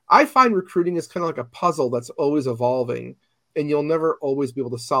I find recruiting is kind of like a puzzle that's always evolving, and you'll never always be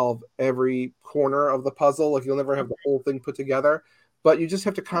able to solve every corner of the puzzle. Like, you'll never have the whole thing put together, but you just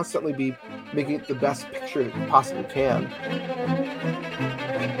have to constantly be making it the best picture that you possibly can.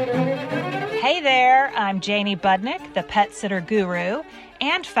 Hey there, I'm Janie Budnick, the pet sitter guru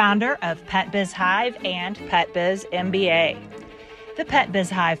and founder of Pet Biz Hive and Pet Biz MBA. The Pet Biz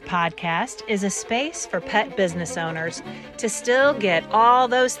Hive podcast is a space for pet business owners to still get all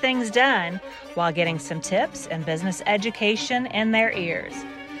those things done while getting some tips and business education in their ears.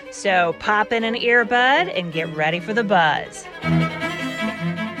 So pop in an earbud and get ready for the buzz.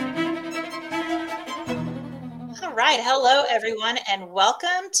 All right. Hello, everyone, and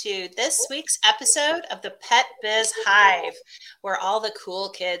welcome to this week's episode of the Pet Biz Hive, where all the cool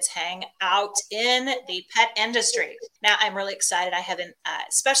kids hang out in the pet industry. Now, I'm really excited. I have a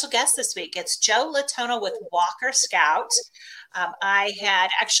special guest this week. It's Joe Latona with Walker Scout. I had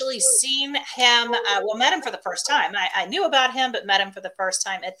actually seen him, met him for the first time. I knew about him, but met him for the first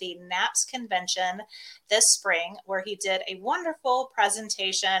time at the NAPS convention this spring, where he did a wonderful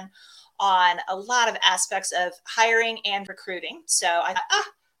presentation on a lot of aspects of hiring and recruiting. So I thought,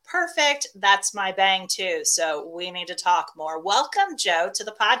 perfect. That's my bang too. So we need to talk more. Welcome, Joe, to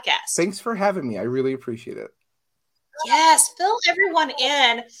the podcast. Thanks for having me. I really appreciate it. Yes, fill everyone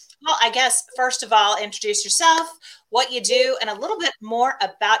in. Well, I guess, first of all, introduce yourself, what you do, and a little bit more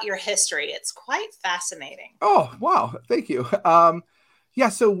about your history. It's quite fascinating. Oh, wow. Thank you.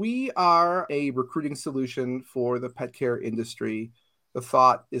 So we are a recruiting solution for the pet care industry. The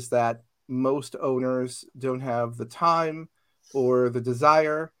thought is that most owners don't have the time or the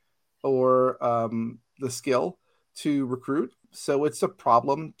desire or the skill to recruit. So it's a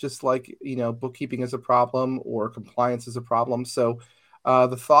problem, just like, bookkeeping is a problem or compliance is a problem. So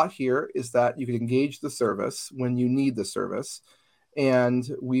the thought here is that you can engage the service when you need the service, and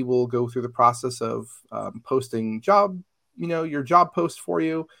we will go through the process of posting your job post for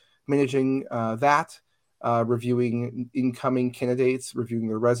you, managing that, reviewing incoming candidates, reviewing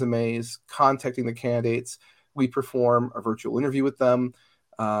their resumes, contacting the candidates. We perform a virtual interview with them.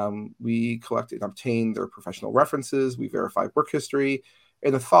 We collect and obtain their professional references. We verify work history.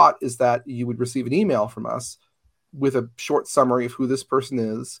 And the thought is that you would receive an email from us with a short summary of who this person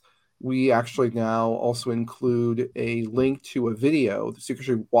is. We actually now also include a link to a video, so you can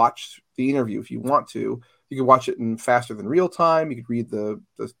actually watch the interview if you want to. You can watch it in faster than real time. You could read the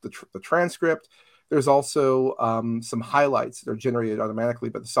transcript. There's also some highlights that are generated automatically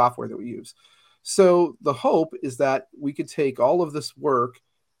by the software that we use. So the hope is that we could take all of this work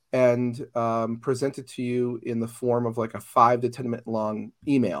and present it to you in the form of like a 5 to 10 minute long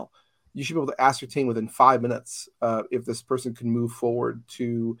email. You should be able to ascertain within 5 minutes if this person can move forward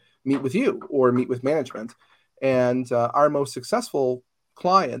to meet with you or meet with management. And our most successful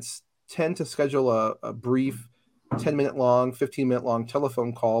clients tend to schedule a brief 10-minute long, 15-minute long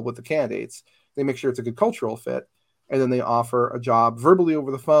telephone call with the candidates. They make sure it's a good cultural fit, and then they offer a job verbally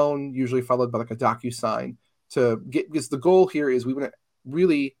over the phone, usually followed by like a DocuSign because the goal here is we want to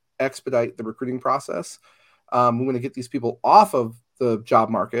really expedite the recruiting process. We want to get these people off of the job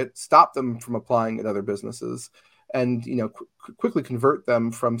market, stop them from applying at other businesses, and quickly convert them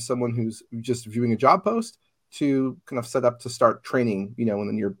from someone who's just viewing a job post to kind of set up to start training, in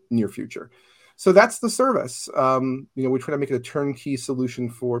the near future. So that's the service. We try to make it a turnkey solution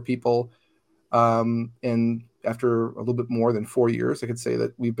for people. And after a little bit more than 4 years, I could say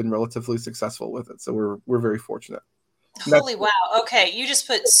that we've been relatively successful with it. So we're very fortunate. Holy wow. Okay. You just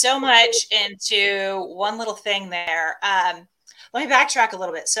put so much into one little thing there. Let me backtrack a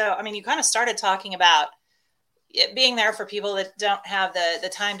little bit. So, you kind of started talking about it being there for people that don't have the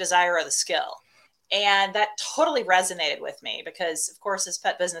time, desire, or the skill. And that totally resonated with me because, of course, as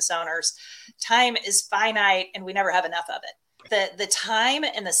pet business owners, time is finite and we never have enough of it. The time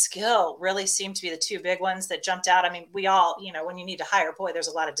and the skill really seem to be the two big ones that jumped out. We all, when you need to hire, boy, there's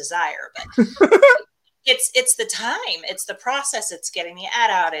a lot of desire, but it's the time, it's the process, it's getting the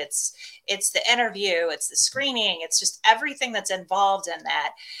ad out, it's the interview, it's the screening, it's just everything that's involved in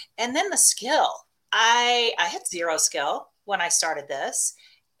that. And then the skill. I had zero skill when I started this.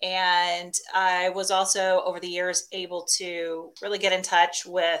 And I was also over the years able to really get in touch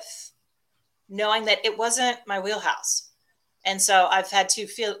with knowing that it wasn't my wheelhouse. And so I've had to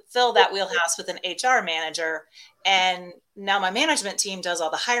fill that wheelhouse with an HR manager. And now my management team does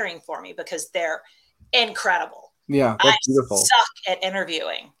all the hiring for me because they're incredible. Yeah, that's beautiful. I suck at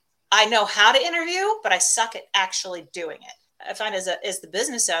interviewing. I know how to interview, but I suck at actually doing it. I find as the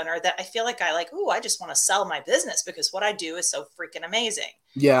business owner that I feel like I just want to sell my business because what I do is so freaking amazing.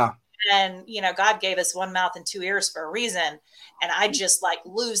 Yeah. And, God gave us one mouth and two ears for a reason. And I just like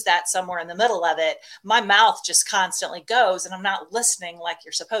lose that somewhere in the middle of it. My mouth just constantly goes and I'm not listening like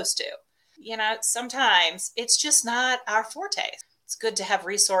you're supposed to. Sometimes it's just not our forte. It's good to have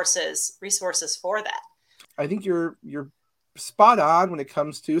resources for that. I think you're spot on when it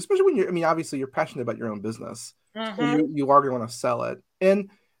comes to, especially when obviously you're passionate about your own business. Mm-hmm. And you are going to want to sell it. And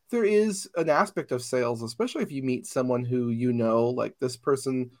there is an aspect of sales, especially if you meet someone who like this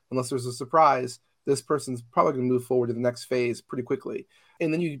person, unless there's a surprise, this person's probably going to move forward to the next phase pretty quickly.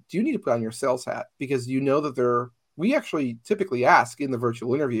 And then you do need to put on your sales hat because that we actually typically ask in the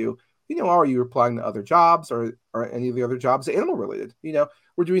virtual interview, are you applying to other jobs or any of the other jobs animal related?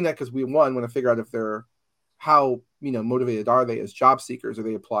 We're doing that because we want to figure out if they're how motivated are they as job seekers? Are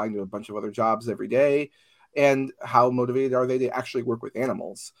they applying to a bunch of other jobs every day? And how motivated are they to actually work with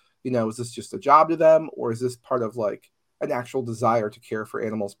animals? Is this just a job to them, or is this part of like an actual desire to care for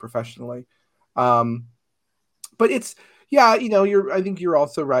animals professionally? But it's, I think you're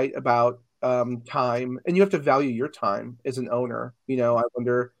also right about time, and you have to value your time as an owner. I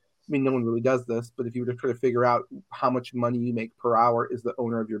wonder, no one really does this, but if you were to try to figure out how much money you make per hour as the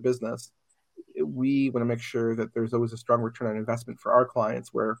owner of your business, we want to make sure that there's always a strong return on investment for our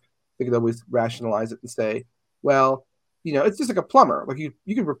clients where they could always rationalize it and say, well, it's just like a plumber. Like you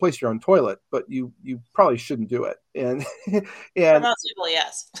can replace your own toilet, but you probably shouldn't do it. And for most people,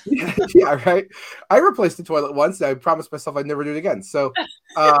 yes. yeah, right. I replaced the toilet once. And I promised myself I'd never do it again. So,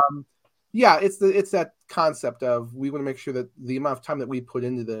 it's that concept of we want to make sure that the amount of time that we put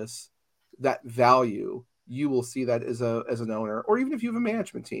into this, that value, you will see that as an owner, or even if you have a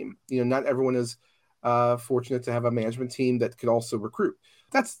management team. Not everyone is fortunate to have a management team that could also recruit.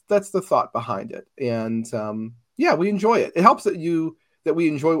 That's the thought behind it, and we enjoy it. It helps that we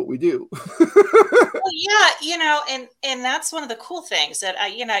enjoy what we do. Well, and that's one of the cool things that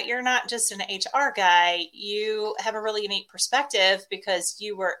you're not just an HR guy. You have a really unique perspective because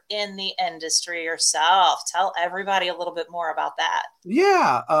you were in the industry yourself. Tell everybody a little bit more about that.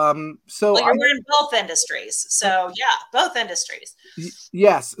 Yeah. So you're in both industries. So both industries.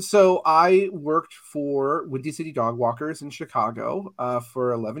 Yes. So I worked for Windy City Dog Walkers in Chicago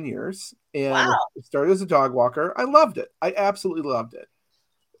for 11 years, and wow. started as a dog walker. I loved it. I absolutely loved it.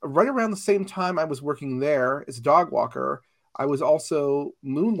 Right around the same time I was working there as a dog walker, I was also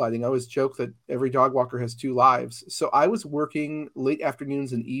moonlighting. I always joke that every dog walker has two lives. So I was working late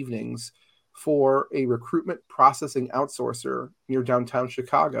afternoons and evenings for a recruitment processing outsourcer near downtown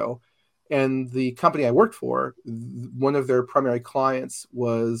Chicago. And the company I worked for, one of their primary clients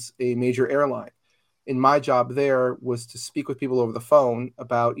was a major airline. And my job there was to speak with people over the phone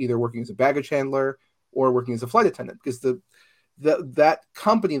about either working as a baggage handler or working as a flight attendant, because that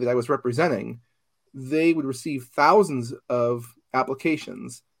company that I was representing, they would receive thousands of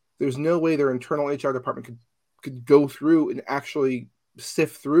applications. There's no way their internal HR department could go through and actually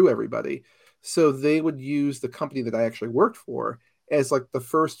sift through everybody. So they would use the company that I actually worked for as like the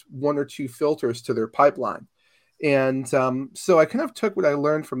first one or two filters to their pipeline. And so I kind of took what I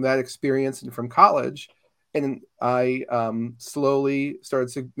learned from that experience and from college, and I slowly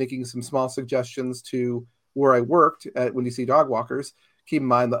started making some small suggestions to where I worked at Windy City Dog Walkers. Keep in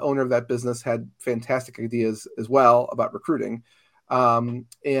mind, the owner of that business had fantastic ideas as well about recruiting.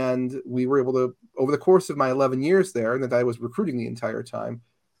 And we were able to, over the course of my 11 years there, and that I was recruiting the entire time,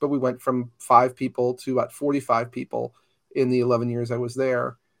 but we went from 5 people to about 45 people in the 11 years I was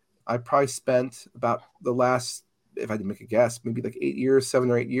there. I probably spent about the last, if I had to make a guess, maybe like 7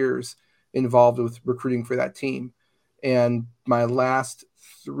 or 8 years involved with recruiting for that team. And my last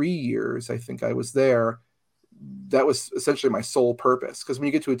 3 years, I think I was there, that was essentially my sole purpose. Because when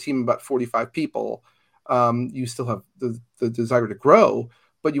you get to a team of about 45 people, you still have the desire to grow,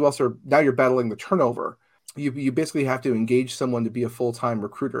 but you also, now you're battling the turnover. You basically have to engage someone to be a full-time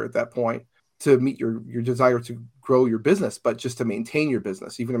recruiter at that point to meet your desire to grow your business, but just to maintain your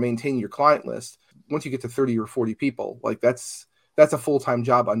business, even to maintain your client list. Once you get to 30 or 40 people, like that's a full-time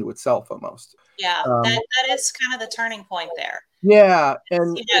job unto itself almost. Yeah, that is kind of the turning point there. Yeah,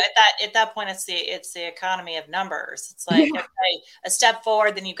 and at that point, it's the economy of numbers. It's like, okay, a step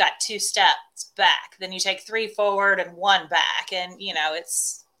forward, then you've got 2 steps back, then you take 3 forward and 1 back, and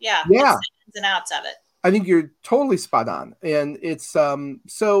it's the ins and outs of it. I think you're totally spot on, and it's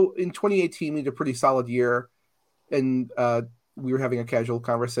so in 2018 we had a pretty solid year, and we were having a casual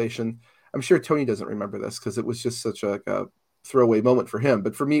conversation. I'm sure Tony doesn't remember this because it was just such a throwaway moment for him,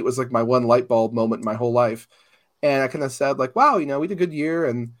 but for me it was like my one light bulb moment in my whole life. And I kind of said, like, wow, we had a good year,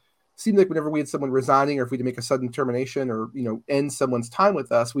 and it seemed like whenever we had someone resigning, or if we had to make a sudden termination, or end someone's time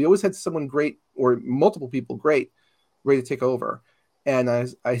with us, we always had someone great, or multiple people great, ready to take over. And I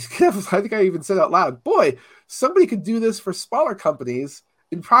think I even said out loud, boy, somebody could do this for smaller companies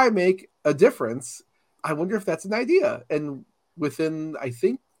and probably make a difference. I wonder if that's an idea. And within, I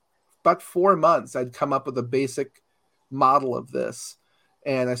think, about 4 months, I'd come up with a basic model of this.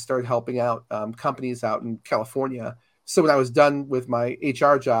 And I started helping out companies out in California. So when I was done with my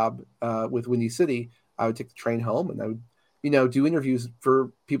HR job with Windy City, I would take the train home and I would, do interviews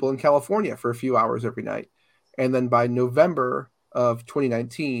for people in California for a few hours every night. And then by November of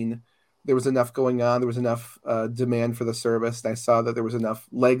 2019, there was enough going on. There was enough demand for the service. And I saw that there was enough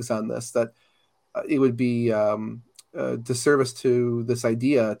legs on this that it would be disservice to this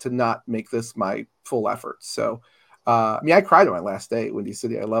idea to not make this my full effort. So, I cried on my last day at Windy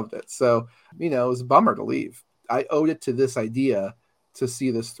City. I loved it. So, it was a bummer to leave. I owed it to this idea to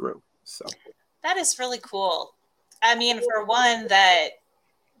see this through. So that is really cool. I mean, for one, that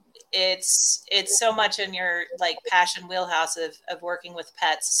it's so much in your like passion wheelhouse of working with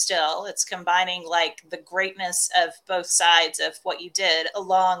pets. Still, it's combining like the greatness of both sides of what you did,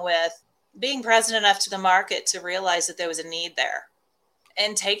 along with being present enough to the market to realize that there was a need there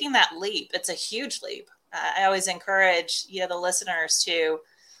and taking that leap. It's a huge leap. I always encourage the listeners to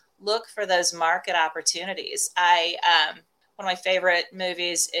look for those market opportunities. One of my favorite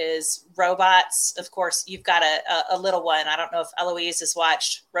movies is Robots. Of course, you've got a little one. I don't know if Eloise has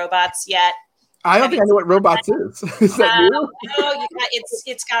watched Robots yet. I don't think I know what Robots is. Is that new? No,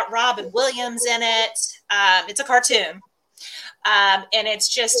 it's got Robin Williams in it. It's a cartoon. And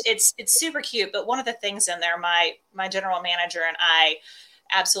it's super cute. But one of the things in there, my general manager and I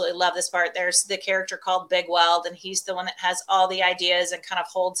absolutely love this part. There's the character called Big Weld, and he's the one that has all the ideas and kind of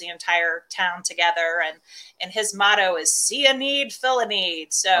holds the entire town together. And his motto is "See a need, fill a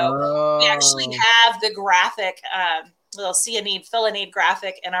need." So we actually have the graphic, little "See a need, fill a need"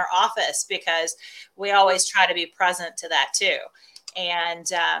 graphic in our office because we always try to be present to that too. And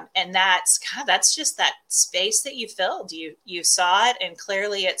that's just that space that you filled. You saw it, and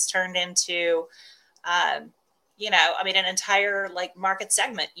clearly it's turned into an entire like market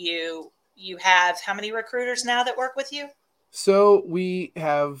segment. You have how many recruiters now that work with you? So we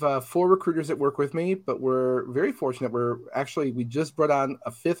have 4 recruiters that work with me, but we're very fortunate. We just brought on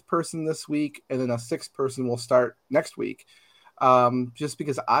a 5th person this week, and then a 6th person will start next week. Just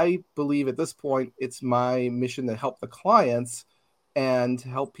because I believe at this point, it's my mission to help the clients and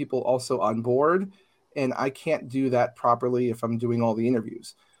help people also on board. And I can't do that properly if I'm doing all the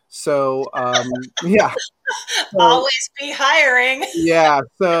interviews. So, yeah. So, always be hiring. The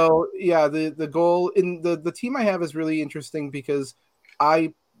goal in the team I have is really interesting because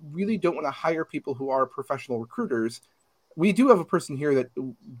I really don't want to hire people who are professional recruiters. We do have a person here that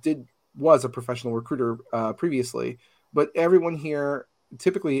was a professional recruiter previously, but everyone here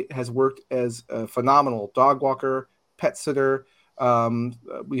typically has worked as a phenomenal dog walker, pet sitter.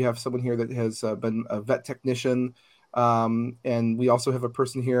 We have someone here that has been a vet technician. And we also have a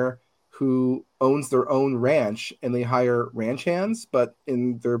person here who owns their own ranch, and they hire ranch hands. But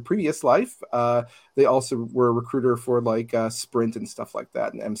in their previous life, they also were a recruiter for like Sprint and stuff like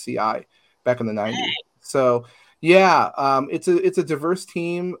that, and MCI back in the 90s. So it's a diverse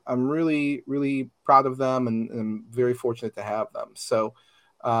team. I'm really, really proud of them, and I'm very fortunate to have them. So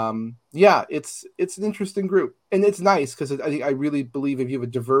it's an interesting group, and it's nice because I really believe if you have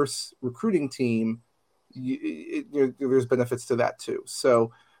a diverse recruiting team, there's benefits to that too.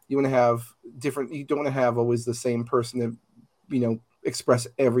 So you want to have you don't want to have always the same person to, express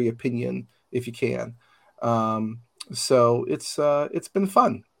every opinion if you can. So it's been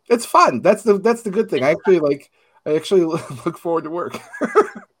fun. It's fun. That's the good thing. I actually look forward to work.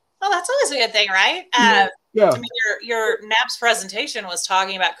 Well, that's always a good thing, right? Yeah. I mean, your NAPS presentation was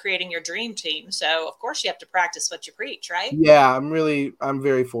talking about creating your dream team. So of course you have to practice what you preach, right? Yeah, I'm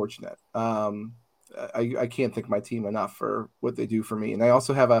very fortunate. I can't thank my team enough for what they do for me. And I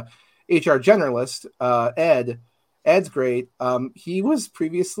also have a HR generalist, Ed. Ed's great. He was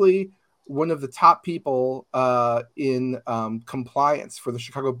previously one of the top people in compliance for the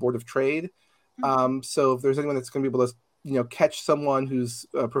Chicago Board of Trade. So if there's anyone that's going to be able to, catch someone who's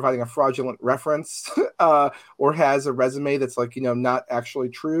providing a fraudulent reference or has a resume that's not actually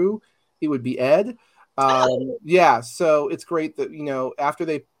true, it would be Ed. So it's great that,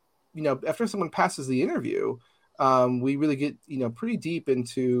 after someone passes the interview, we really get, pretty deep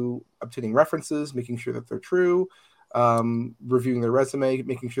into obtaining references, making sure that they're true, reviewing their resume,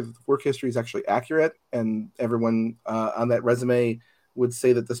 making sure that the work history is actually accurate, and everyone on that resume would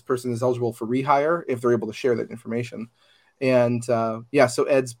say that this person is eligible for rehire if they're able to share that information. And so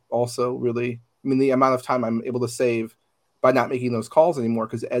Ed's also really, the amount of time I'm able to save by not making those calls anymore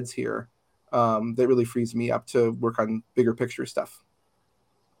because Ed's here, that really frees me up to work on bigger picture stuff.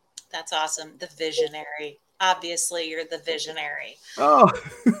 That's awesome. The visionary. Obviously, you're the visionary. Oh,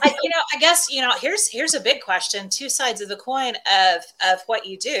 I guess here's a big question. Two sides of the coin of what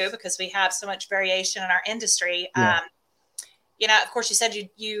you do, because we have so much variation in our industry. yeah. Of course, you said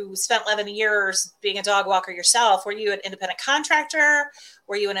you spent 11 years being a dog walker yourself. Were you an independent contractor?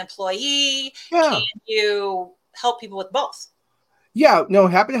 Were you an employee? Can Yeah. you help people with both? Yeah, no,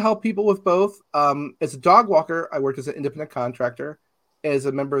 happy to help people with both. As a dog walker, I worked as an independent contractor. As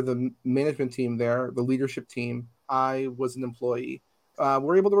a member of the management team there, the leadership team, I was an employee.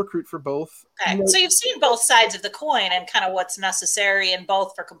 We're able to recruit for both. Okay, so you've seen both sides of the coin and kind of what's necessary in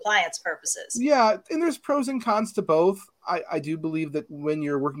both for compliance purposes. Yeah, and there's pros and cons to both. I do believe that when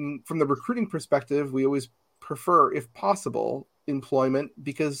you're working from the recruiting perspective, we always prefer, if possible, employment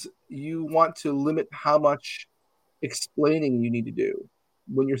because you want to limit how much explaining you need to do.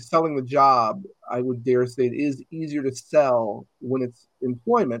 When you're selling the job, I would dare say it is easier to sell when it's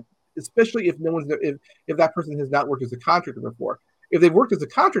employment, especially if no one's if that person has not worked as a contractor before. If they've worked as a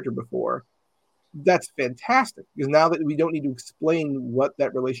contractor before, that's fantastic because now that we don't need to explain what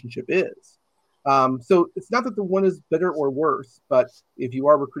that relationship is. So it's not that the one is better or worse, but if you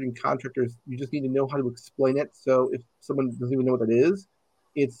are recruiting contractors, you just need to know how to explain it. So if someone doesn't even know what that is,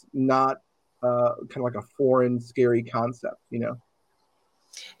 it's not kind of like a foreign, scary concept, you know?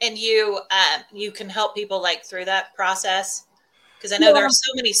 And you can help people like through that process, because I know there Yeah. are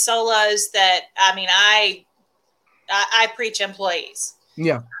so many solos that I preach employees.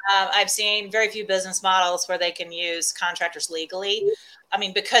 Yeah. I've seen very few business models where they can use contractors legally. I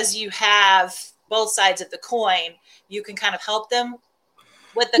mean, because you have both sides of the coin, you can kind of help them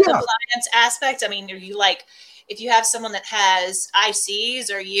with the Yeah. compliance aspect. I mean, are you like, if you have someone that has ICs,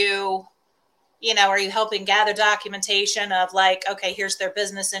 are you helping gather documentation of like, okay, here's their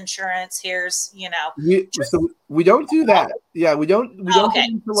business insurance, here's, So we don't do that. Yeah, we don't. okay.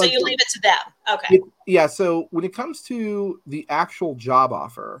 So you leave it to them. Okay. Yeah. So when it comes to the actual job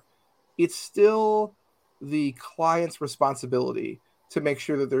offer, it's still the client's responsibility to make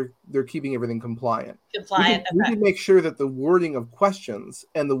sure that they're keeping everything compliant. Compliant. We can make sure that the wording of questions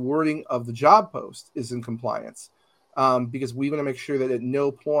and the wording of the job post is in compliance. Because we want to make sure that at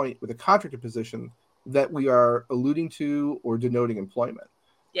no point with a contractor position that we are alluding to or denoting employment.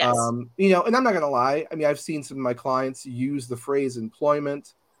 Yes. And I'm not going to lie. I mean, I've seen some of my clients use the phrase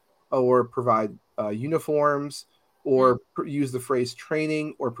employment or provide uniforms or use the phrase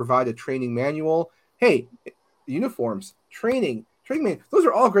training or provide a training manual. Hey, uniforms, training, those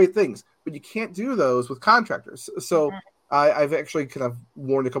are all great things, but you can't do those with contractors. So I've actually kind of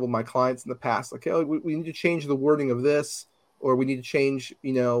warned a couple of my clients in the past, like, hey, we need to change the wording of this, or we need to change,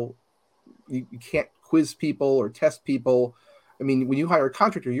 you can't quiz people or test people. I mean, when you hire a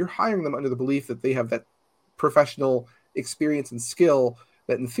contractor, you're hiring them under the belief that they have that professional experience and skill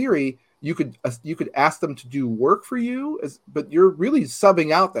that in theory you could ask them to do work for you, but you're really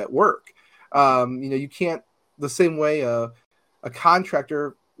subbing out that work. You can't, the same way a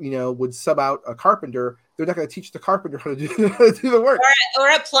contractor, would sub out a carpenter. They're not going to teach the carpenter how to do the work. Or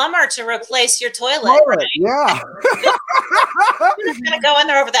a plumber to replace your toilet. Right? Yeah. You're going to go in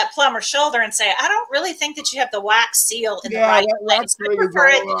there over that plumber's shoulder and say, I don't really think that you have the wax seal in the right place. I prefer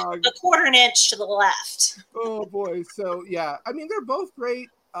it a quarter an inch to the left. Oh, boy. So, yeah. I mean, they're both great,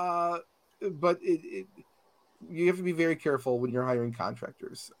 but you have to be very careful when you're hiring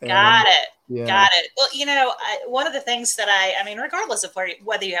contractors. Got it. Yeah. Got it. Well, one of the things that regardless of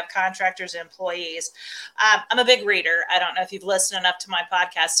whether you have contractors or employees, I'm a big reader. I don't know if you've listened enough to my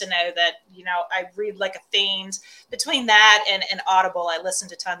podcast to know that, I read like a fiend. Between that and Audible, I listen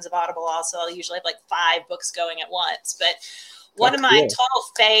to tons of Audible also. I'll usually have like 5 books going at once. But one of my total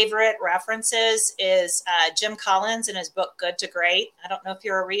favorite references is Jim Collins in his book, Good to Great. I don't know if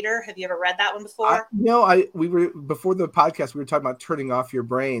you're a reader. Have you ever read that one before? We were before the podcast, we were talking about turning off your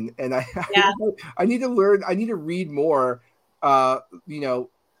brain. And I need to learn, I need to read more.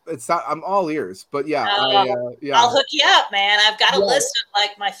 It's not, I'm all ears, but yeah. I'll hook you up, man. I've got a list of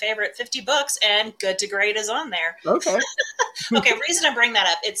like my favorite 50 books and Good to Great is on there. Okay. Okay. Reason I bring that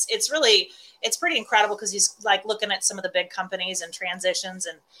up. It's pretty incredible because he's like looking at some of the big companies and transitions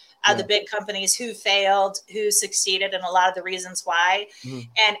and the big companies who failed, who succeeded, and a lot of the reasons why.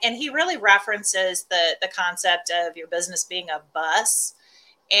 And he really references the concept of your business being a bus.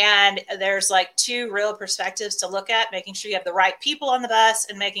 And there's like 2 real perspectives to look at, making sure you have the right people on the bus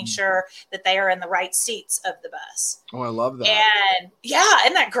and making sure that they are in the right seats of the bus. Oh, I love that. And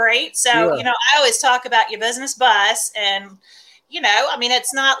isn't that great? So, I always talk about your business bus and,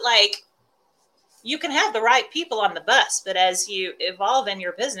 it's not like, you can have the right people on the bus, but as you evolve in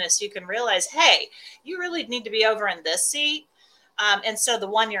your business, you can realize, hey, you really need to be over in this seat. And so the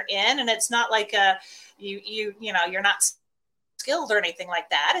one you're in, and it's not like you're not skilled or anything like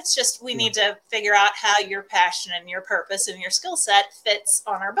that. It's just we need to figure out how your passion and your purpose and your skill set fits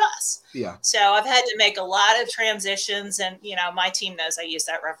on our bus. Yeah. So I've had to make a lot of transitions, and my team knows I use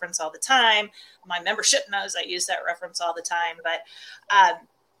that reference all the time. My membership knows I use that reference all the time. But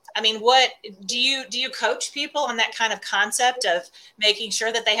I mean, what do you coach people on that kind of concept of making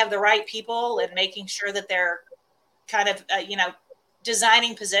sure that they have the right people and making sure that they're kind of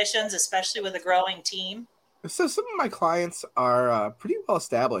designing positions, especially with a growing team? So some of my clients are pretty well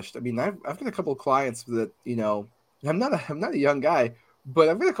established. I mean, I've got a couple of clients that I'm not a young guy, but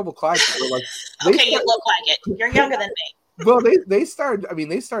I've got a couple of clients that are like, okay, you look like it. You're younger than me. Well, they started. I mean,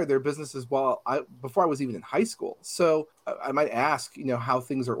 they started their businesses before I was even in high school. So I might ask, how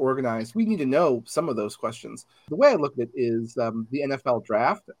things are organized. We need to know some of those questions. The way I look at it is the NFL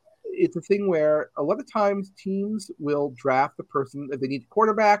draft. It's a thing where a lot of times teams will draft the person if they need a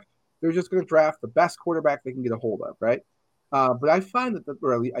quarterback. They're just going to draft the best quarterback they can get a hold of, right? But I find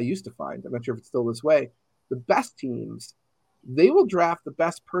or at least I used to find, I'm not sure if it's still this way, the best teams, they will draft the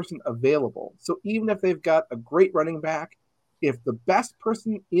best person available. So even if they've got a great running back, if the best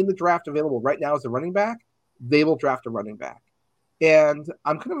person in the draft available right now is a running back, they will draft a running back. And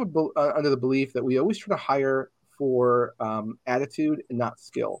I'm kind of under the belief that we always try to hire for attitude and not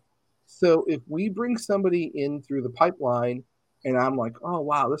skill. So if we bring somebody in through the pipeline and I'm like, oh,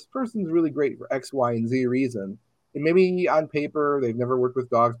 wow, this person's really great for X, Y, and Z reason. And maybe on paper, they've never worked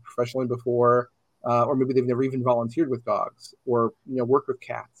with dogs professionally before, or maybe they've never even volunteered with dogs or, worked with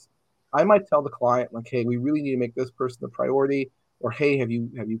cats. I might tell the client, like, hey, we really need to make this person a priority. Or, hey, have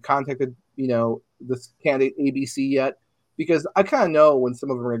you contacted, this candidate ABC yet? Because I kind of know when some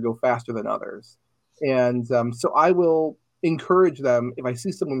of them are going to go faster than others. And so I will encourage them if I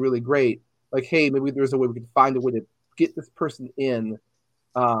see someone really great, like, hey, maybe there's a way we can find a way to get this person in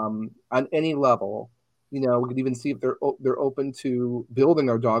on any level. We could even see if they're open to building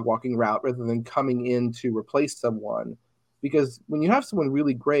our dog walking route rather than coming in to replace someone. Because when you have someone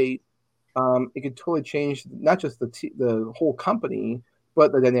really great, it could totally change not just the whole company,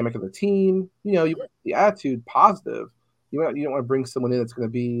 but the dynamic of the team. You want the attitude positive. You don't want to bring someone in that's going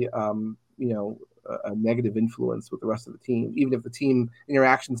to be a negative influence with the rest of the team, even if the team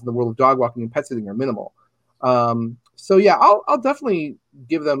interactions in the world of dog walking and pet sitting are minimal. So yeah, I'll definitely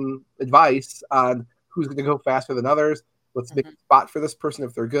give them advice on who's going to go faster than others. Let's make a spot for this person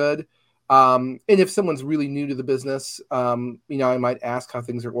if they're good. And if someone's really new to the business, I might ask how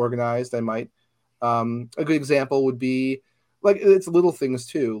things are organized. I might, a good example would be like, it's little things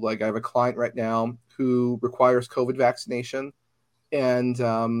too. Like I have a client right now who requires COVID vaccination and,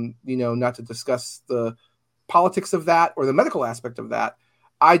 not to discuss the politics of that or the medical aspect of that.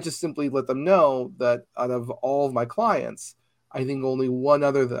 I just simply let them know that out of all of my clients, I think only one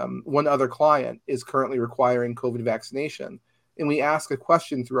other client is currently requiring COVID vaccination. And we ask a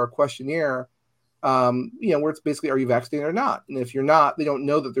question through our questionnaire, where it's basically, are you vaccinated or not? And if you're not, they don't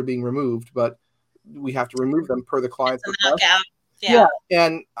know that they're being removed, but we have to remove them per the client's request. Yeah.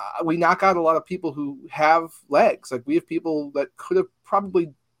 And we knock out a lot of people who have legs. Like we have people that could have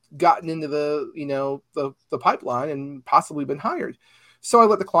probably gotten into the pipeline and possibly been hired. So I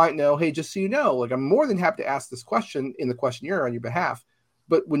let the client know, hey, just so you know, like I'm more than happy to ask this question in the questionnaire on your behalf.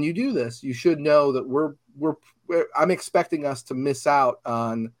 But when you do this, you should know that I'm expecting us to miss out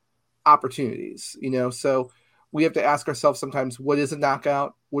on opportunities, so we have to ask ourselves sometimes, what is a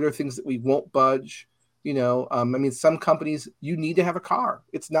knockout? What are things that we won't budge? Some companies, you need to have a car.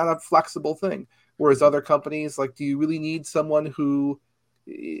 It's not a flexible thing. Whereas other companies, like, do you really need someone who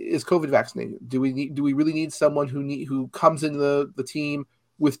is COVID vaccinated? Do we really need someone who comes into the team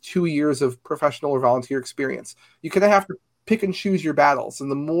with 2 years of professional or volunteer experience? You kind of have to pick and choose your battles. And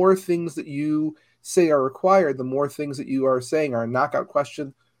the more things that you say are required, the more things that you are saying are a knockout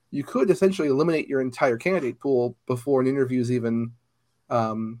question. You could essentially eliminate your entire candidate pool before an interview is even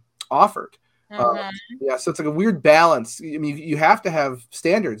offered. So it's like a weird balance. I mean, you have to have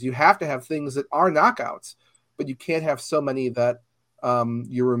standards. You have to have things that are knockouts, but you can't have so many that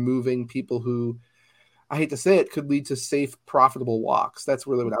you're removing people who, I hate to say it, could lead to safe, profitable walks. That's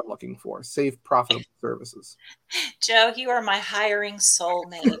really what I'm looking for. Safe, profitable services. Joe, you are my hiring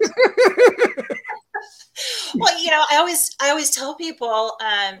soulmate. Well, I always tell people,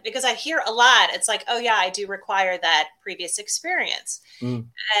 because I hear a lot, it's like, oh yeah, I do require that previous experience.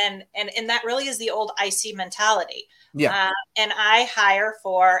 And that really is the old IC mentality. Yeah. And I hire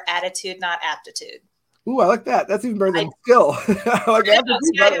for attitude, not aptitude. Ooh, I like that. That's even better I than skill. I like that.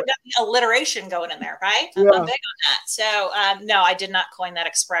 see, I got the alliteration going in there, right? I'm Yeah. big on that. So, no, I did not coin that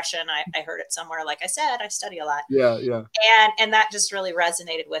expression. I heard it somewhere. Like I said, I study a lot, Yeah. Yeah. and that just really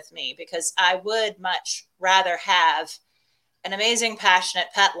resonated with me because I would much rather have an amazing, passionate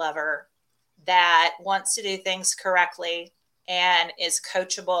pet lover that wants to do things correctly and is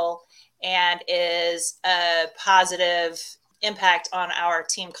coachable and is a positive impact on our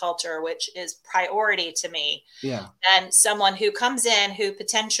team culture, which is priority to me. Yeah. And someone who comes in who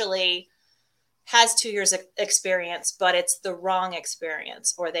potentially has 2 years of experience, but it's the wrong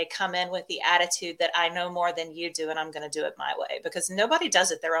experience, or they come in with the attitude that I know more than you do and I'm going to do it my way, because nobody does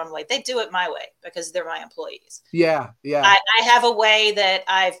it their own way. They do it my way because they're my employees. Yeah. Yeah. I have a way that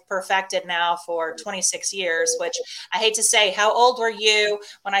I've perfected now for 26 years, which I hate to say. How old were you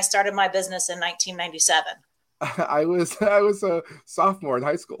when I started my business in 1997? I was a sophomore in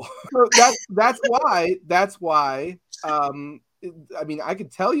high school. So that's why I mean, I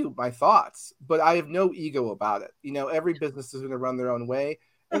could tell you my thoughts, but I have no ego about it. Every business is going to run their own way.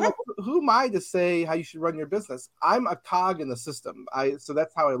 And like, who am I to say how you should run your business? I'm a cog in the system. So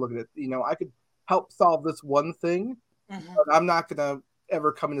that's how I look at it. I could help solve this one thing, but I'm not going to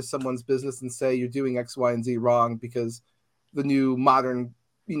ever come into someone's business and say you're doing X, Y, and Z wrong because the new modern,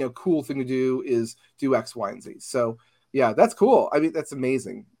 cool thing to do is do X, Y, and Z. So yeah, that's cool. I mean, that's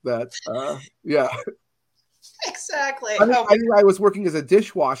amazing. Yeah. Exactly. I was working as a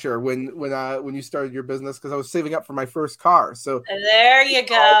dishwasher when you started your business because I was saving up for my first car. So there you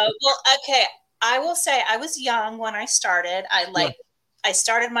go. Well, okay. I will say I was young when I started. I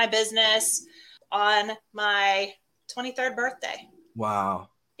started my business on my 23rd birthday. Wow.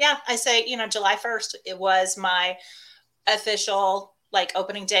 Yeah, I say, July 1st, it was my official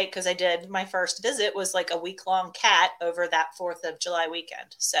opening date because I did my first visit was like a week-long cat over that 4th of July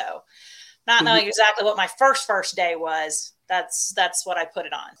weekend. So not knowing exactly what my first day was, that's what I put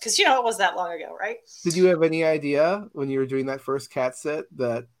it on. Because, it was that long ago, right? Did you have any idea when you were doing that first cat sit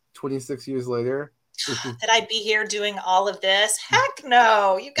that 26 years later? That I'd be here doing all of this? Heck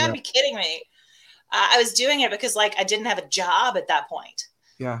no. You've got to be kidding me. I was doing it because, I didn't have a job at that point.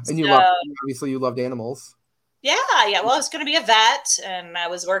 Yeah. And obviously you loved animals. Yeah. Well, I was going to be a vet and I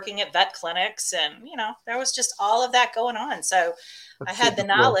was working at vet clinics and, there was just all of that going on. So I had the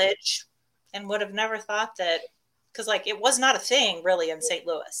knowledge and would have never thought that, because it was not a thing really in St.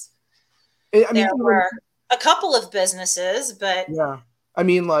 Louis. There were a couple of businesses, but yeah, I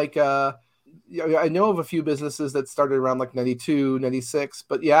mean, I know of a few businesses that started around 92, 96,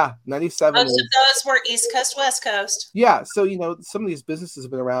 but yeah, 97. Most of those were East Coast, West Coast. Yeah. So, some of these businesses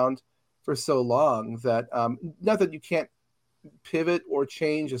have been around for so long that not that you can't pivot or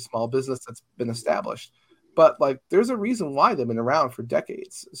change a small business that's been established, but there's a reason why they've been around for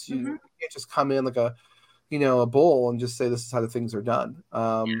decades. So you can't just come in like a bull and just say this is how the things are done.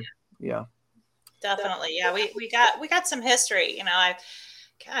 Yeah. Definitely. Yeah. We got some history,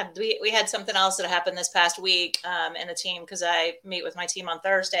 we had something else that happened this past week in the team because I meet with my team on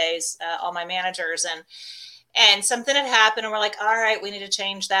Thursdays, all my managers, and something had happened and we're like, all right, we need to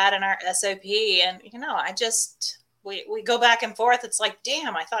change that in our SOP. And, we go back and forth. It's like,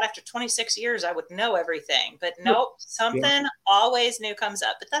 damn, I thought after 26 years I would know everything, but nope, something always new comes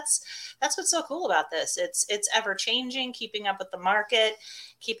up. But that's what's so cool about this. It's ever changing, keeping up with the market,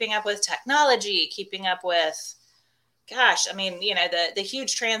 keeping up with technology, keeping up with, gosh, I mean, the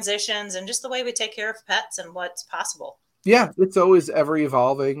huge transitions and just the way we take care of pets and what's possible. Yeah, it's always ever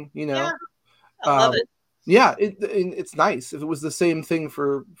evolving, Yeah, I love it. Yeah, it's nice. If it was the same thing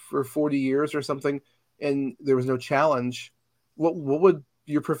for 40 years or something and there was no challenge, what would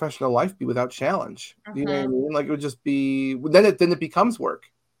your professional life be without challenge? You know what I mean? It would just be, then it becomes work.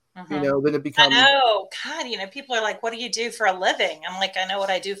 Then it becomes. I know. God, people are like, what do you do for a living? I'm like, I know what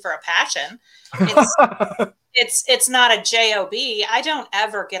I do for a passion. It's not a job. I don't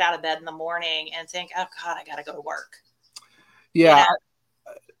ever get out of bed in the morning and think, oh God, I got to go to work. Yeah.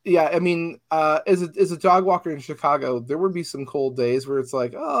 Yeah, I mean, as a dog walker in Chicago, there would be some cold days where it's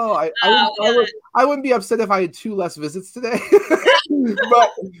like, I wouldn't be upset if I had 2 less visits today.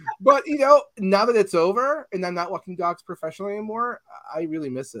 but now that it's over and I'm not walking dogs professionally anymore, I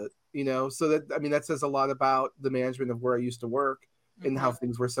really miss it. So that says a lot about the management of where I used to work and how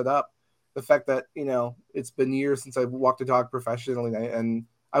things were set up. The fact that it's been years since I've walked a dog professionally, and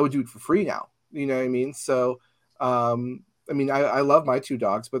I would do it for free now. You know what I mean? So. I love my 2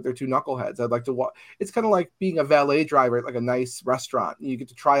 dogs, but they're 2 knuckleheads. I'd like to walk. It's kind of like being a valet driver at a nice restaurant. You get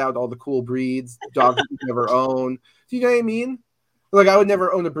to try out all the cool breeds, dogs that you never own. Do you know what I mean? I would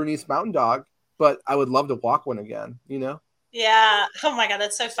never own a Bernese Mountain Dog, but I would love to walk one again, Yeah. Oh my God,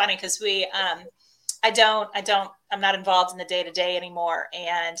 that's so funny because we I'm not involved in the day to day anymore.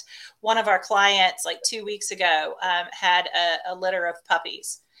 And one of our clients, like 2 weeks ago, had a litter of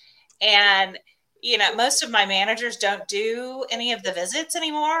puppies. And, most of my managers don't do any of the visits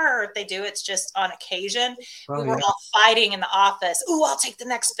anymore, or if they do, it's just on occasion. Oh, We were yeah. all fighting in the office. Ooh, I'll take the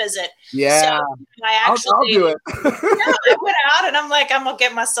next visit. So Yeah. I'll do it. I went out and I'm like, I'm going to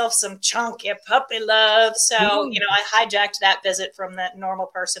get myself some chunky puppy love. So, I hijacked that visit from the normal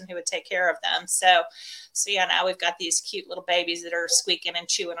person who would take care of them. So yeah, now we've got these cute little babies that are squeaking and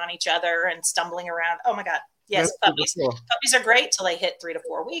chewing on each other and stumbling around. Oh my God. Yes, That's puppies. cool. Puppies are great till they hit 3 to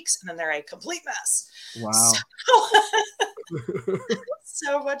 4 weeks, and then they're a complete mess. Wow.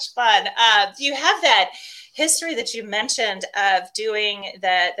 So much fun. Do you have that history that you mentioned of doing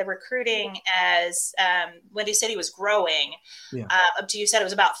the recruiting as Wendy said he was growing? Yeah. Up to, you said it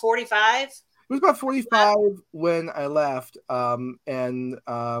was about 45? It was about 45 when I left. And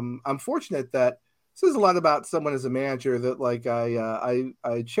I'm fortunate that says a lot about someone as a manager that like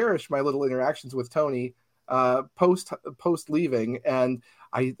I cherish my little interactions with Tony post leaving, and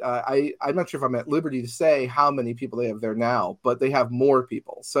I'm not sure if I'm at liberty to say how many people they have there now, but they have more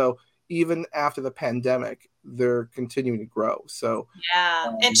people. So even after the pandemic, they're continuing to grow. So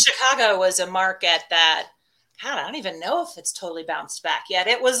yeah, and Chicago was a market that, God, I don't even know if it's totally bounced back yet.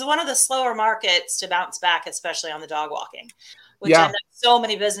 It was one of the slower markets to bounce back, especially on the dog walking, which I know so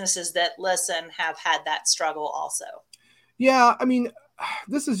many businesses that listen have had that struggle also. Yeah, I mean,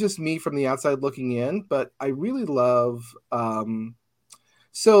 this is just me from the outside looking in, but I really love.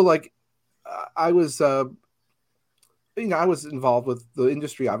 So like, I was, I was involved with the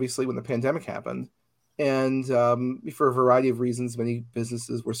industry obviously when the pandemic happened, and for a variety of reasons, many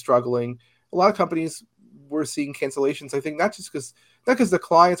businesses were struggling. A lot of companies were seeing cancellations. I think not because the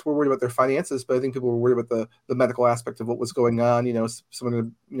clients were worried about their finances, but I think people were worried about the medical aspect of what was going on.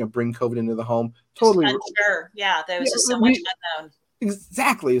 Someone going to bring COVID into the home. Totally unsure. Yeah, there was just so much unknown.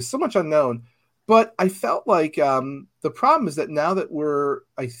 Exactly, so much unknown. But I felt like the problem is that now that we're,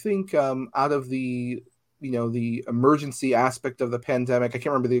 I think, out of the the emergency aspect of the pandemic. I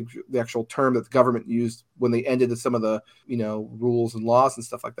can't remember the actual term that the government used when they ended some of the rules and laws and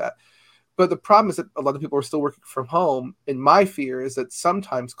stuff like that. But the problem is that a lot of people are still working from home. And my fear is that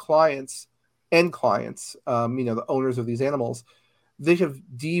sometimes clients, the owners of these animals, they have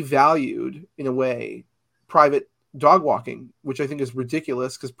devalued, in a way, private dog walking, which I think is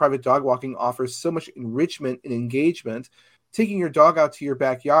ridiculous because private dog walking offers so much enrichment and engagement. Taking your dog out to your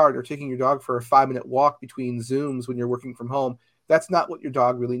backyard or taking your dog for a 5-minute walk between Zooms when you're working from home, that's not what your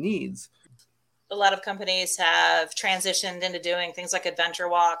dog really needs. A lot of companies have transitioned into doing things like adventure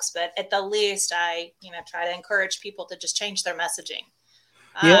walks, but at the least I, try to encourage people to just change their messaging.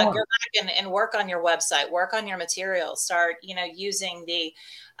 Go back and work on your website, work on your materials, start, using the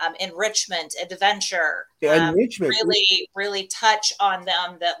enrichment, adventure, enrichment. Really touch on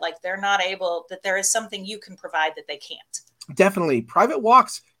them that like they're not able, that there is something you can provide that they can't. Definitely. Private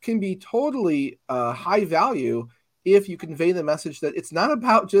walks can be totally high value if you convey the message that it's not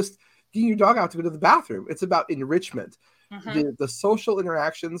about just getting your dog out to go to the bathroom. It's about enrichment, the social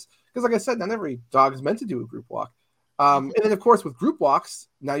interactions. Because like I said, not every dog is meant to do a group walk. And then, of course, with group walks,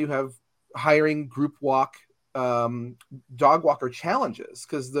 now you have hiring group walk dog walker challenges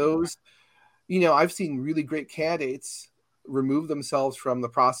because those, I've seen really great candidates remove themselves from the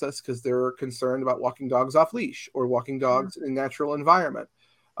process because they're concerned about walking dogs off leash or walking dogs in a natural environment.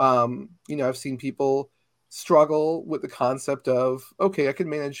 I've seen people struggle with the concept of, okay, I can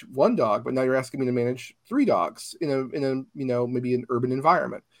manage one dog, but now you're asking me to manage 3 dogs in a maybe an urban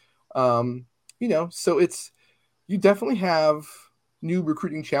environment. So you definitely have new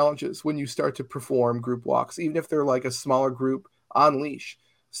recruiting challenges when you start to perform group walks, even if they're like a smaller group on leash.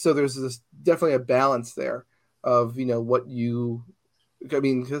 So there's definitely a balance there of,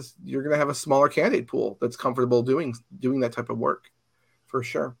 because you're going to have a smaller candidate pool that's comfortable doing that type of work for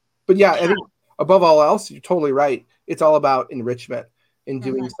sure. But yeah, I think above all else, you're totally right. It's all about enrichment and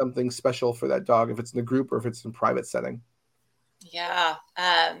doing something special for that dog, if it's in a group or if it's in a private setting. Yeah.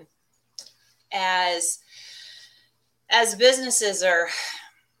 As businesses are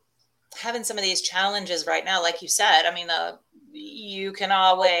having some of these challenges right now, like you said, you can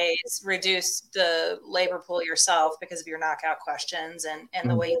always reduce the labor pool yourself because of your knockout questions and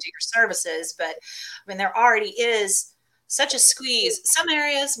the way you do your services. But there already is such a squeeze, some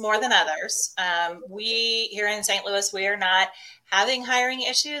areas more than others. We here in St. Louis, we are not having hiring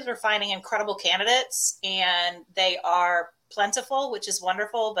issues. We're finding incredible candidates and they are plentiful, which is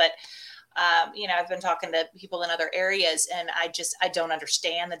wonderful. But I've been talking to people in other areas and I don't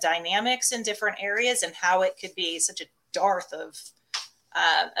understand the dynamics in different areas and how it could be such a dearth of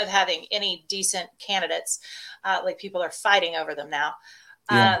of having any decent candidates. Like people are fighting over them now.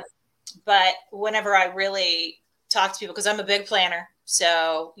 Yeah. But whenever I really talk to people, because I'm a big planner,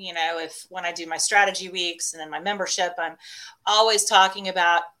 so if when I do my strategy weeks and then my membership, I'm always talking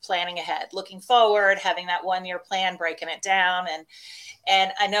about planning ahead, looking forward, having that 1-year plan, breaking it down.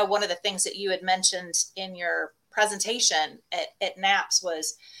 And I know one of the things that you had mentioned in your presentation at NAPS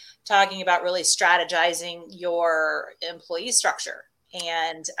was talking about really strategizing your employee structure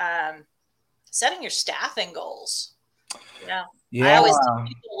and setting your staffing goals. I Yeah. always tell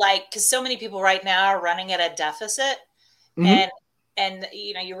people, because so many people right now are running at a deficit, Mm-hmm. and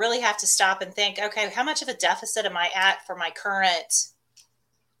you really have to stop and think, okay, how much of a deficit am I at for my current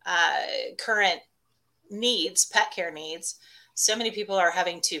needs, pet care needs? So many people are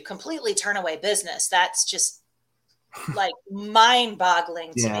having to completely turn away business. That's just like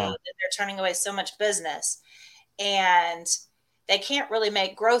mind-boggling to me that they're turning away so much business, and they can't really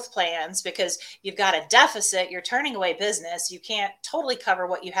make growth plans because you've got a deficit. You're turning away business. You can't totally cover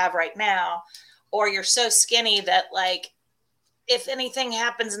what you have right now, or you're so skinny that if anything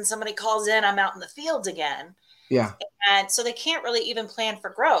happens and somebody calls in, I'm out in the field again. Yeah. And so they can't really even plan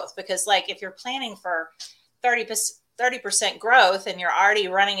for growth, because if you're planning for 30% growth and you're already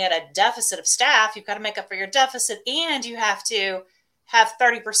running at a deficit of staff, you've got to make up for your deficit, and you have to have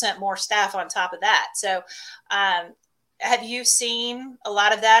 30% more staff on top of that. So have you seen a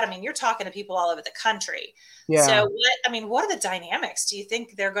lot of that? I mean, you're talking to people all over the country. Yeah. So what are the dynamics? Do you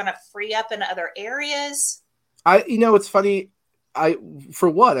think they're going to free up in other areas? It's funny. For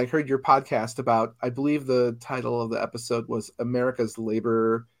one, I heard your podcast about, I believe the title of the episode was America's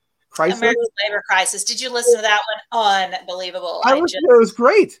Labor Crisis. America's Labor Crisis. Did you listen to that one? Unbelievable. It was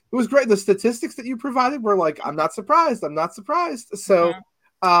great. It was great. The statistics that you provided were I'm not surprised. I'm not surprised. So,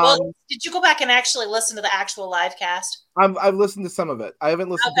 well, did you go back and actually listen to the actual live cast? I've listened to some of it. I haven't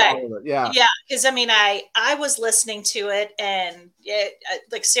listened to all of it. Yeah. Yeah. Because I was listening to it, and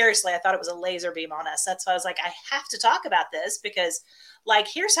seriously, I thought it was a laser beam on us. That's why I was like, I have to talk about this, because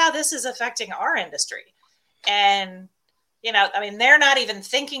here's how this is affecting our industry. And they're not even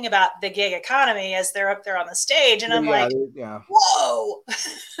thinking about the gig economy as they're up there on the stage. And I'm whoa.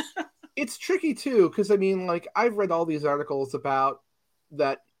 It's tricky too, because I've read all these articles about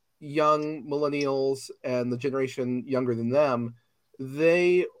that young millennials and the generation younger than them,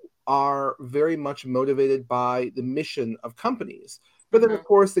 they are very much motivated by the mission of companies. But then, of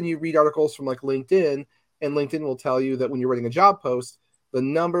course, then you read articles from LinkedIn, and LinkedIn will tell you that when you're writing a job post, the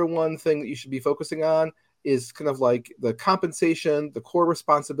number one thing that you should be focusing on is kind of the compensation, the core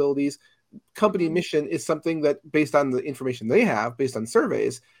responsibilities. Company mission is something that, based on the information they have, based on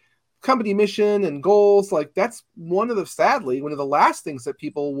surveys, company mission and goals, that's sadly, one of the last things that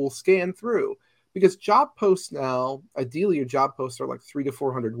people will scan through, because job posts now, ideally your job posts are 300 to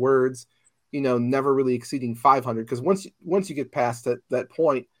 400 words, never really exceeding 500, because once you get past that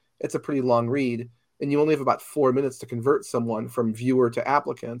point, it's a pretty long read, and you only have about 4 minutes to convert someone from viewer to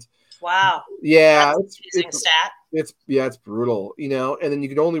applicant. Wow. Yeah. It's brutal, and then you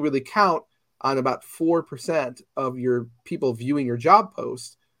can only really count on about 4% of your people viewing your job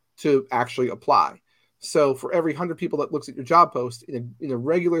post to actually apply. So for every 100 people that looks at your job post in a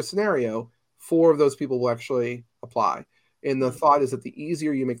regular scenario, 4 of those people will actually apply. And the thought is that the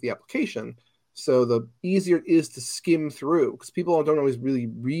easier you make the application, so the easier it is to skim through, because people don't always really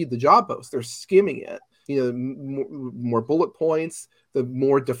read the job post. They're skimming it. More bullet points, the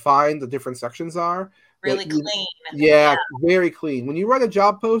more defined the different sections are. Really clean. Yeah, very clean. When you write a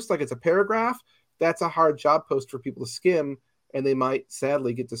job post it's a paragraph, that's a hard job post for people to skim, and they might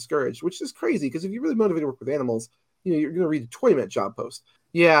sadly get discouraged, which is crazy, because if you're really motivated to work with animals, you're going to read a 20-minute job post.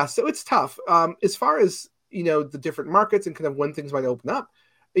 Yeah, so it's tough. As far as, the different markets and kind of when things might open up,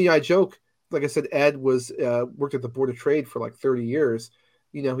 I joke, like I said, Ed was worked at the Board of Trade for 30 years.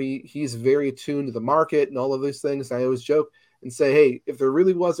 He's very attuned to the market and all of these things. And I always joke and say, hey, if there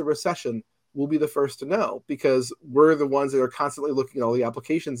really was a recession, we'll be the first to know, because we're the ones that are constantly looking at all the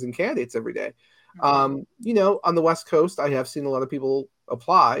applications and candidates every day. On the West Coast, I have seen a lot of people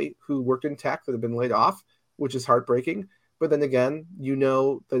apply who worked in tech that have been laid off, which is heartbreaking. But then again,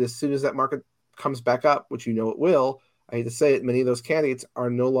 that as soon as that market comes back up, which it will, I hate to say it, many of those candidates are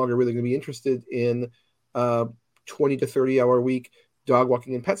no longer really going to be interested in a 20 to 30 hour week dog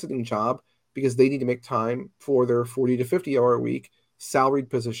walking and pet sitting job, because they need to make time for their 40 to 50 hour a week salaried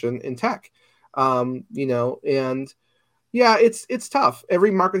position in tech. And yeah, it's tough.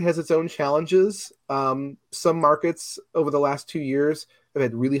 Every market has its own challenges. Some markets over the last 2 years have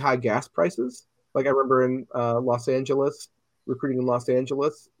had really high gas prices. I remember in Los Angeles, recruiting in Los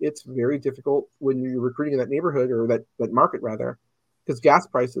Angeles, it's very difficult when you're recruiting in that neighborhood, or that market rather, because gas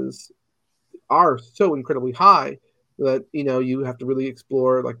prices are so incredibly high that you have to really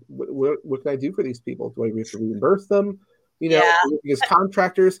explore, like, what can I do for these people? Do I have to reimburse them? Yeah. As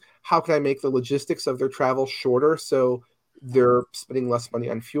contractors, how can I make the logistics of their travel shorter so they're spending less money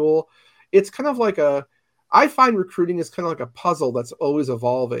on fuel? It's kind of like I find recruiting is kind of like a puzzle that's always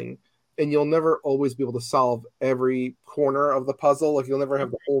evolving, and you'll never always be able to solve every corner of the puzzle. Like, you'll never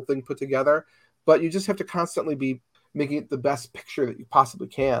have the whole thing put together, but you just have to constantly be making it the best picture that you possibly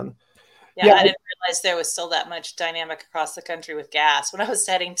can. Yeah, Yeah. I didn't realize there was still that much dynamic across the country with gas. When I was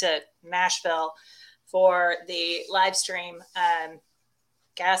heading to Nashville for the live stream,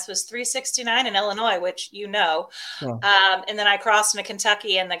 gas was $3.69 in Illinois, which and then I crossed into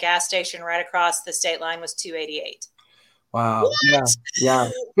Kentucky, and the gas station right across the state line was $2.88. Wow. What? Yeah.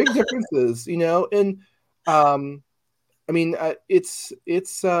 Big differences, and I mean,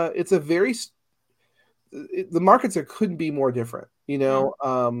 it's a very the markets couldn't be more different.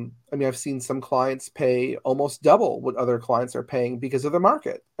 I mean, I've seen some clients pay almost double what other clients are paying because of the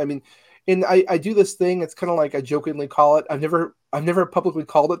market. I mean, and I do this thing. It's kind of like, I jokingly call it. I've never publicly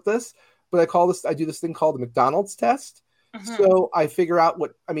called it this, but I do this thing called the McDonald's test. So I figure out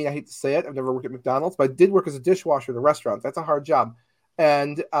I hate to say it. I've never worked at McDonald's, but I did work as a dishwasher at a restaurant. That's a hard job.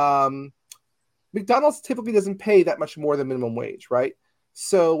 And McDonald's typically doesn't pay that much more than minimum wage, right?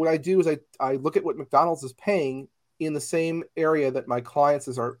 So what I do is I look at what McDonald's is paying in the same area that my clients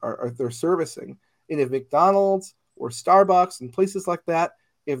are they're servicing. And if McDonald's or Starbucks and places like that,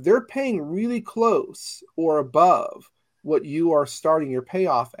 if they're paying really close or above what you are starting your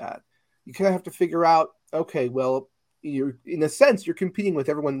payoff at, you kind of have to figure out, okay, well, in a sense, you're competing with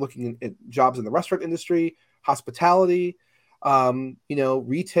everyone looking at jobs in the restaurant industry, hospitality,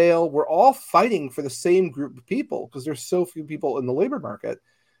 retail. We're all fighting for the same group of people because there's so few people in the labor market.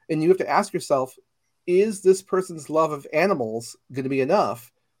 And you have to ask yourself, is this person's love of animals going to be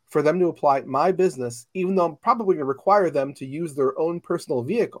enough for them to apply my business, even though I'm probably going to require them to use their own personal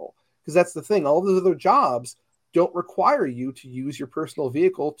vehicle? Because that's the thing. All of those other jobs don't require you to use your personal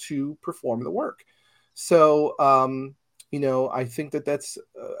vehicle to perform the work. So, I think that's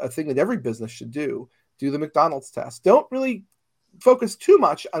a thing that every business should do. Do the McDonald's test. Don't really focus too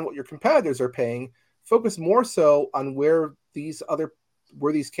much on what your competitors are paying. Focus more so on where these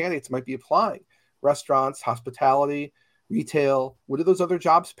candidates might be applying. Restaurants, hospitality, retail. What do those other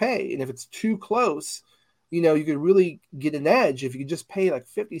jobs pay? And if it's too close, you could really get an edge if you could just pay like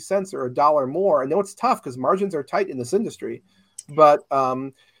 50 cents or $1 more. I know it's tough because margins are tight in this industry, but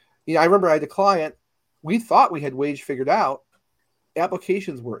I remember I had a client. We thought we had wage figured out.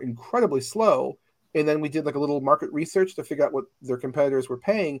 Applications were incredibly slow. And then we did like a little market research to figure out what their competitors were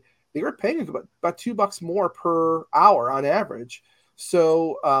paying. They were paying about $2 more per hour on average.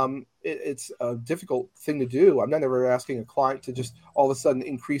 So it's a difficult thing to do. I'm not ever asking a client to just all of a sudden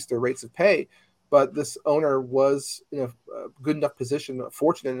increase their rates of pay. But this owner was in a good enough position, a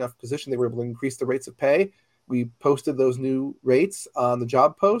fortunate enough position, they were able to increase the rates of pay. We posted those new rates on the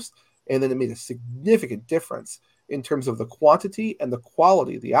job post, and then it made a significant difference in terms of the quantity and the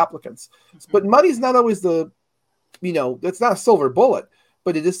quality of the applicants. But money's not always that's not a silver bullet,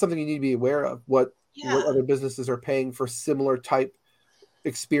 but it is something you need to be aware of, what other businesses are paying for similar type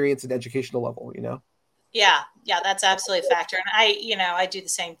experience and educational level, Yeah, that's absolutely a factor. And I do the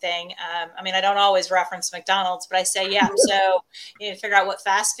same thing. I don't always reference McDonald's, but I say, so you need to figure out what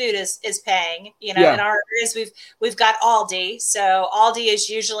fast food is paying. In our areas, we've got Aldi. So Aldi is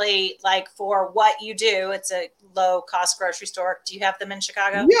usually, like, for what you do, it's a low cost grocery store. Do you have them in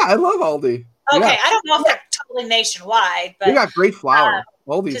Chicago? Yeah, I love Aldi. Okay, yeah. I don't know if they're totally nationwide, but they got great flour.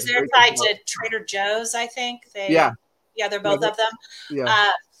 Aldi's because they're tied to Trader Joe's, I think. They're both of them.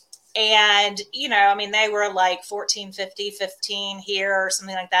 Yeah. And, they were like $14.50, $15 here or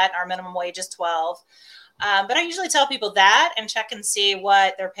something like that. And our minimum wage is $12. But I usually tell people that and check and see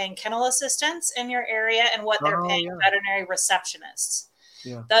what they're paying kennel assistants in your area and what they're paying veterinary receptionists.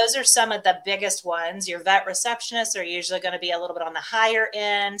 Yeah. Those are some of the biggest ones. Your vet receptionists are usually going to be a little bit on the higher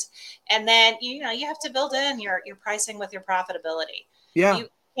end. And then, you have to build in your pricing with your profitability. Yeah. You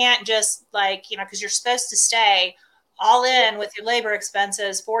can't just because you're supposed to stay all in with your labor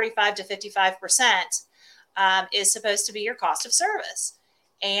expenses, 45 to 55% is supposed to be your cost of service.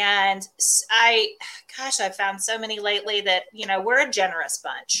 And I've found so many lately that, we're a generous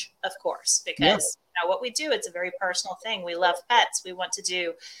bunch, of course, because what we do, it's a very personal thing. We love pets. We want to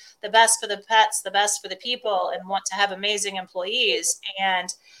do the best for the pets, the best for the people, and want to have amazing employees. And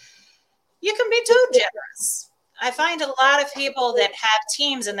you can be too generous. I find a lot of people that have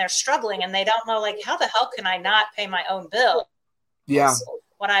teams and they're struggling and they don't know, like, how the hell can I not pay my own bill? Yeah.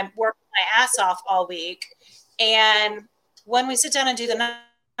 When I'm working my ass off all week. And when we sit down and do the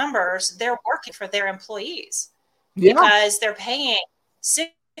numbers, they're working for their employees Yeah. because they're paying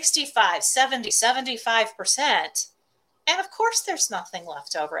 65, 70, 75%. And of course, there's nothing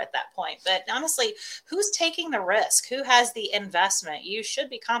left over at that point. But honestly, who's taking the risk? Who has the investment? You should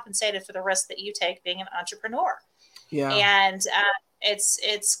be compensated for the risk that you take being an entrepreneur. Yeah. And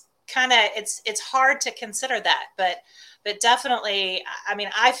it's kind of it's hard to consider that, but definitely, I mean,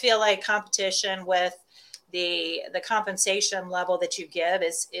 I feel like competition with the compensation level that you give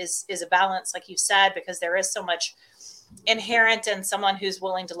is a balance, like you said, because there is so much inherent in someone who's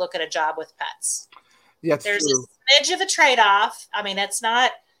willing to look at a job with pets. Yeah, There's true. a smidge of a trade-off. I mean, it's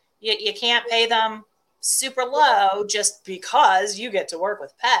not you can't pay them super low just because you get to work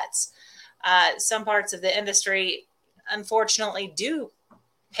with pets. Some parts of the industry, unfortunately, do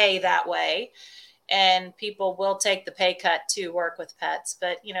pay that way, and people will take the pay cut to work with pets.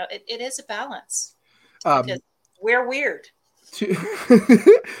 But it is a balance because we're weird.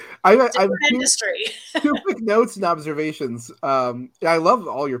 Different industry. Two quick notes and observations. I love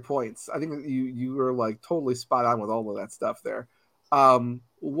all your points. I think that you were like totally spot on with all of that stuff there.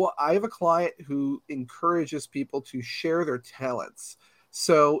 I have a client who encourages people to share their talents.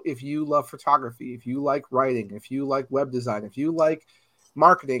 So if you love photography, if you like writing, if you like web design, if you like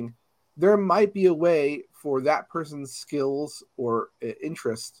marketing, there might be a way for that person's skills or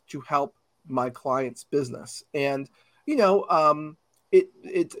interest to help my client's business. And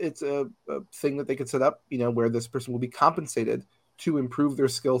it's a thing that they could set up, where this person will be compensated to improve their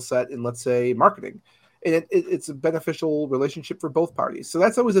skill set in, let's say, marketing. And it's a beneficial relationship for both parties. So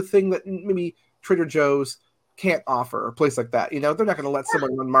that's always a thing that maybe Trader Joe's can't offer, a place like that. They're not going to let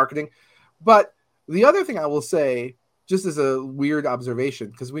someone run marketing. But the other thing I will say, just as a weird observation,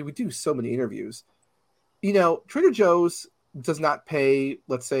 because we do so many interviews, Trader Joe's does not pay,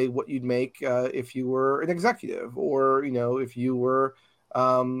 let's say, what you'd make if you were an executive, or if you were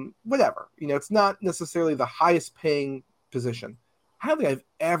whatever. It's not necessarily the highest paying position. I don't think I've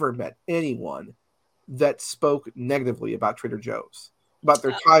ever met anyone that spoke negatively about Trader Joe's, about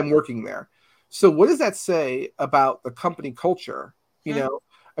their time working there. So what does that say about the company culture?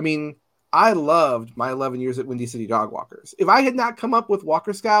 I mean, I loved my 11 years at Windy City Dog Walkers. If I had not come up with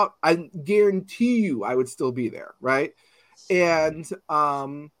Walker Scout, I guarantee you I would still be there, right? And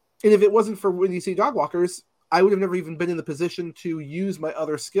if it wasn't for Windy City Dog Walkers, I would have never even been in the position to use my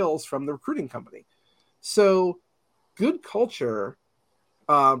other skills from the recruiting company. So good culture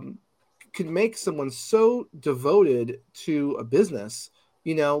can make someone so devoted to a business,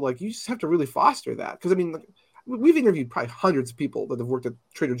 like you just have to really foster that. Because, I mean, we've interviewed probably hundreds of people that have worked at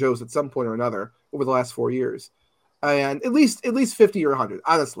Trader Joe's at some point or another over the last 4 years. And at least 50 or 100,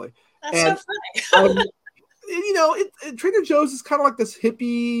 honestly. That's so funny. Trader Joe's is kind of like this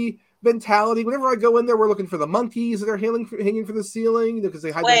hippie mentality. Whenever I go in there, we're looking for the monkeys that are hanging from the ceiling because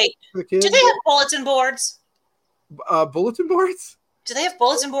they hide them for the kids. Do they have bulletin boards? Bulletin boards? Do they have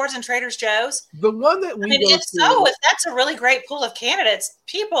bulletin boards in Trader Joe's? The one that if that's a really great pool of candidates,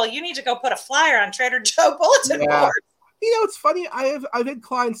 people, you need to go put a flyer on Trader Joe bulletin board. It's funny. I've had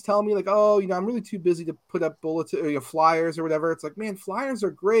clients tell me like, oh, I'm really too busy to put up bulletin flyers or whatever. It's like, man, flyers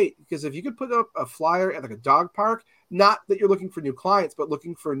are great because if you could put up a flyer at like a dog park, not that you're looking for new clients, but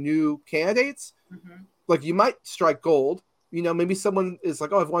looking for new candidates, like you might strike gold. Maybe someone is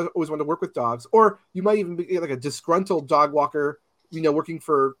like, oh, I've always wanted to work with dogs, or you might even be like a disgruntled dog walker, working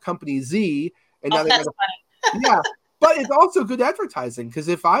for company Z, and now that's funny. Yeah. But it's also good advertising because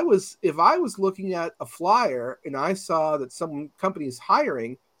if I was looking at a flyer and I saw that some company is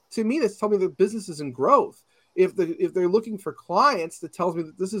hiring, to me that's telling me the business is in growth. If they're looking for clients, that tells me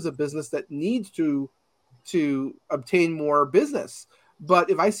that this is a business that needs to obtain more business.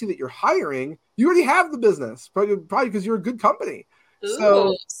 But if I see that you're hiring, you already have the business, probably because you're a good company. Ooh,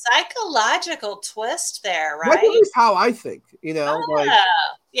 so psychological twist there, right? That's at least how I think. Yeah.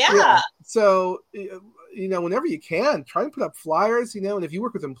 So. Whenever you can, try and put up flyers, and if you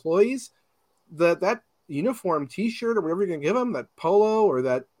work with employees, that uniform T-shirt or whatever you're going to give them, that polo or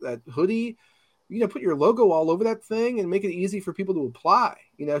that hoodie, put your logo all over that thing and make it easy for people to apply.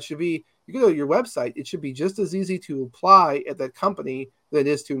 It should be, you go to your website, it should be just as easy to apply at that company than it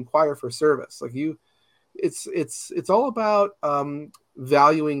is to inquire for service. Like it's all about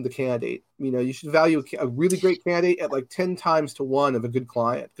valuing the candidate. You should value a really great candidate at like 10 times to 1 of a good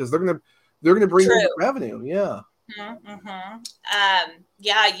client because they're going to bring in revenue. Yeah.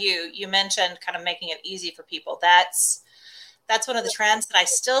 Yeah. You mentioned kind of making it easy for people. That's that's one of the trends that I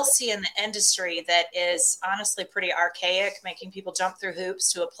still see in the industry that is honestly pretty archaic, making people jump through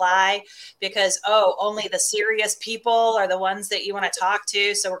hoops to apply because, oh, only the serious people are the ones that you want to talk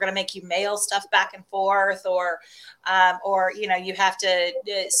to. So we're going to make you mail stuff back and forth, or you know, you have to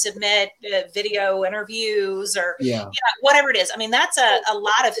submit video interviews, or Yeah. you know, whatever it is. I mean, that's a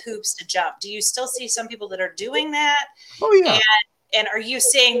lot of hoops to jump. Do you still see some people that are doing that? Oh yeah. And are you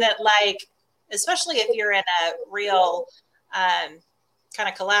seeing that, like, especially if you're in a real kind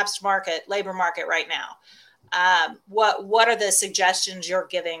of collapsed labor market right now, what are the suggestions you're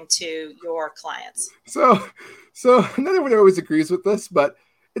giving to your clients? So not everyone always agrees with this, but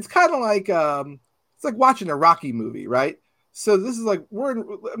it's kind of like it's like watching a Rocky movie, right? So this is like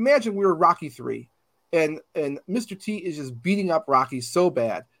imagine we were Rocky 3, and Mr. T is just beating up Rocky so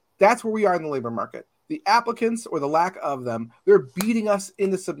bad. That's where we are in the labor market. The applicants, or the lack of them, they're beating us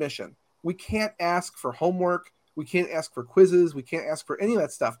into submission. We can't ask for homework. We can't ask for quizzes. We can't ask for any of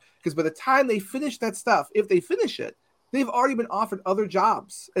that stuff, because by the time they finish that stuff, if they finish it, they've already been offered other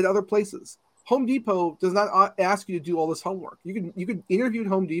jobs at other places. Home Depot does not ask you to do all this homework. You can interview at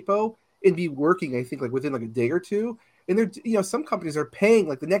Home Depot and be working, I think, like within like a day or two. And they're, you know, some companies are paying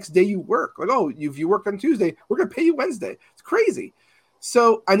like the next day you work. Like, oh, if you work on Tuesday, we're going to pay you Wednesday. It's crazy.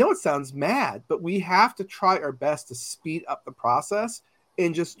 So I know it sounds mad, but we have to try our best to speed up the process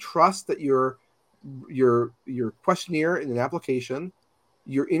and just trust that your questionnaire in an application,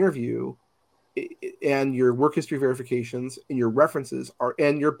 your interview, and your work history verifications and your references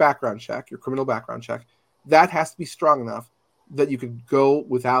and your background check, your criminal background check, that has to be strong enough that you could go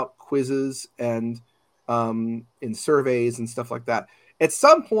without quizzes and in surveys and stuff like that. At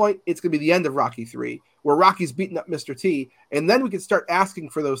some point, it's going to be the end of Rocky 3, where Rocky's beating up Mr. T, and then we can start asking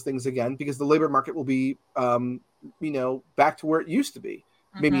for those things again, because the labor market will be, back to where it used to be,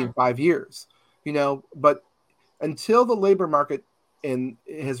 maybe in 5 years, But until the labor market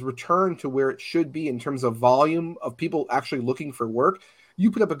has returned to where it should be in terms of volume of people actually looking for work,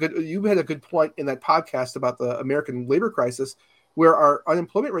 you had a good point in that podcast about the American labor crisis, where our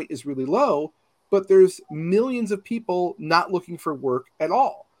unemployment rate is really low, but there's millions of people not looking for work at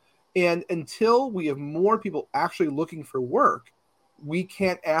all. And until we have more people actually looking for work, we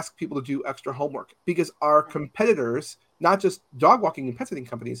can't ask people to do extra homework, because our competitors, not just dog walking and pet sitting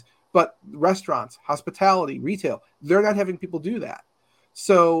companies, but restaurants, hospitality, retail, they're not having people do that.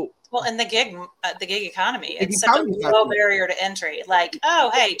 So, well, and the gig economy, it's such a low barrier to entry. Like, oh,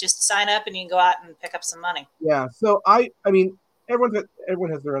 hey, just sign up and you can go out and pick up some money. Yeah. So I mean, everyone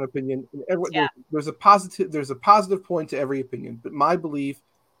has their own opinion. There's a positive point to every opinion. But my belief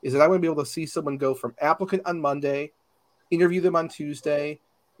is that I want to be able to see someone go from applicant on Monday, interview them on Tuesday,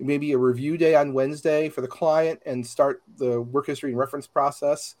 maybe a review day on Wednesday for the client, and start the work history and reference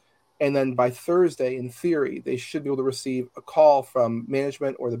process. And then by Thursday, in theory, they should be able to receive a call from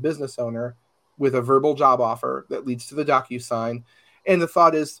management or the business owner with a verbal job offer that leads to the DocuSign. And the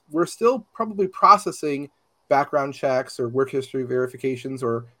thought is, we're still probably processing background checks or work history verifications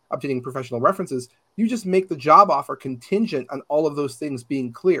or updating professional references. You just make the job offer contingent on all of those things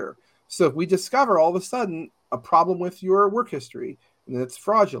being clear. So if we discover all of a sudden a problem with your work history, and it's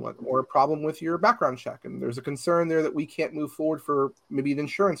fraudulent, or a problem with your background check, and there's a concern there that we can't move forward for maybe an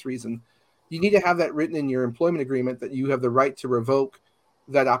insurance reason, you need to have that written in your employment agreement that you have the right to revoke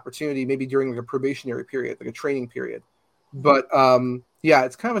that opportunity, maybe during like a probationary period, like a training period. But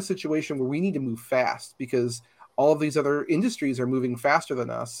it's kind of a situation where we need to move fast, because all of these other industries are moving faster than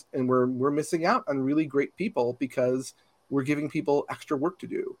us, and we're missing out on really great people because we're giving people extra work to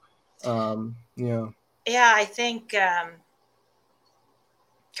do. Yeah, I think.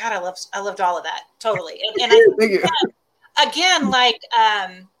 God, I loved all of that, totally. And I think, again, like,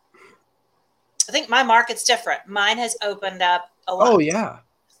 I think my market's different. Mine has opened up a lot. Oh yeah.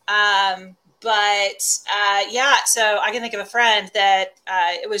 So I can think of a friend that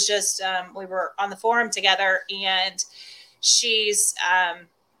it was just we were on the forum together, and she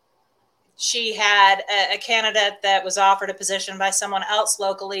had a candidate that was offered a position by someone else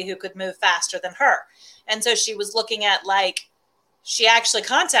locally who could move faster than her, and so she was looking at, like, she actually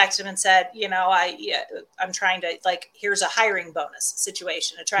contacted him and said, I'm trying to, like, here's a hiring bonus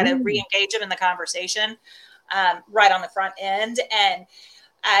situation to try to re-engage him in the conversation right on the front end. And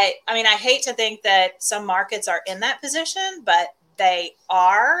I mean, I hate to think that some markets are in that position, but they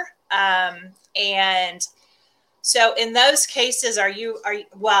are. And so in those cases,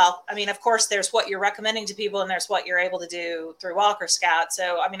 well, I mean, of course, there's what you're recommending to people, and there's what you're able to do through Walker Scout.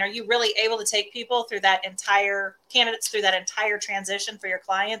 So, I mean, are you really able to take people through candidates through that entire transition for your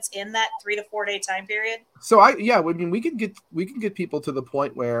clients in that 3 to 4 day time period? So we can get people to the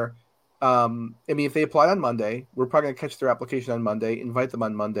point where I mean, if they applied on Monday, we're probably going to catch their application on Monday, invite them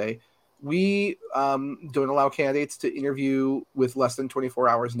on Monday. We don't allow candidates to interview with less than 24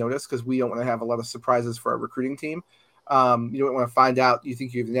 hours notice because we don't want to have a lot of surprises for our recruiting team. You don't want to find out you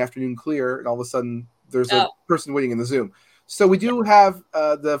think you have an afternoon clear and all of a sudden there's a person waiting in the Zoom. So we do have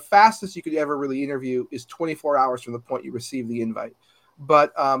the fastest you could ever really interview is 24 hours from the point you receive the invite.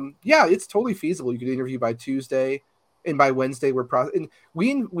 But yeah, it's totally feasible. You could interview by Tuesday, and by Wednesday and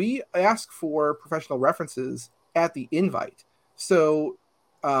we ask for professional references at the invite. So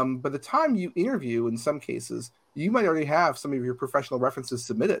by the time you interview, in some cases, you might already have some of your professional references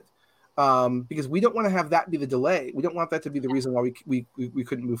submitted. Because we don't want to have that be the delay. We don't want that to be the reason why we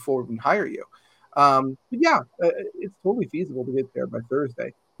couldn't move forward and hire you. But yeah, it's totally feasible to get there by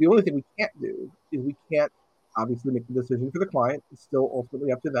Thursday. The only thing we can't do is we can't obviously make the decision for the client. It's still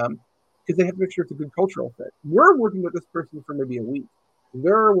ultimately up to them because they have to make sure it's a good cultural fit. We're working with this person for maybe a week.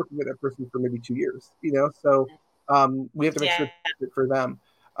 They're working with that person for maybe 2 years, so we have to make sure it's good for them.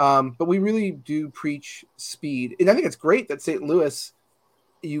 But we really do preach speed. And I think it's great that St. Louis,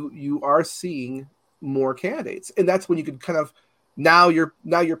 you are seeing more candidates. And that's when you could kind of, now you're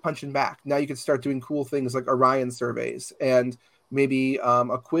punching back. Now you can start doing cool things like Orion surveys and maybe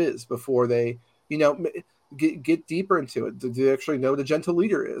a quiz before they, get deeper into it. Do they actually know what a gentle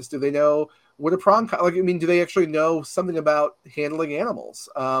leader is? Do they know what a prong, do they actually know something about handling animals?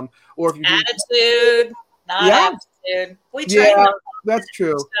 Or if you attitude, aptitude. We train them. That's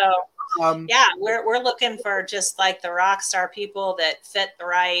true. So we're looking for just like the rock star people that fit the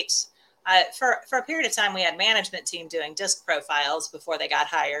right. For a period of time, we had management team doing disc profiles before they got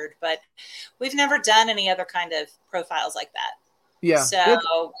hired, but we've never done any other kind of profiles like that. Yeah.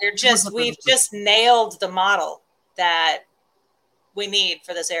 So we've just nailed the model that we need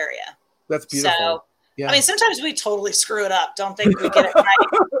for this area. That's beautiful. So, yeah. I mean, sometimes we totally screw it up. Don't think we get it right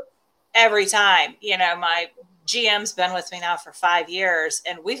every time. My GM's been with me now for 5 years,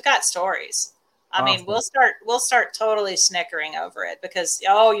 and we've got stories. I mean, we'll start totally snickering over it because,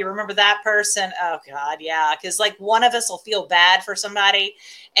 you remember that person? Oh God, yeah. Because like one of us will feel bad for somebody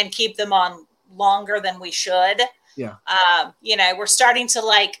and keep them on longer than we should. Yeah. We're starting to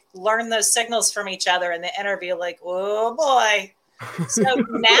like learn those signals from each other in the interview. Like, oh boy. So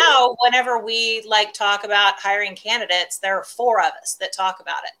now, whenever we like talk about hiring candidates, there are 4 of us that talk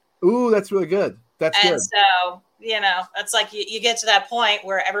about it. Ooh, that's really good. That's good. And so, it's like you get to that point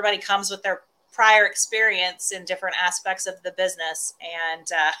where everybody comes with their prior experience in different aspects of the business. And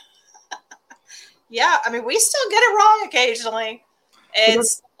I mean, we still get it wrong occasionally.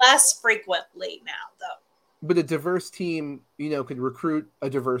 It's less frequently now, though. But a diverse team, could recruit a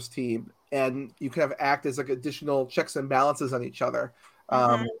diverse team, and you kind of act as like additional checks and balances on each other.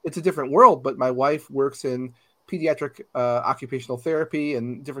 It's a different world, but my wife works in pediatric occupational therapy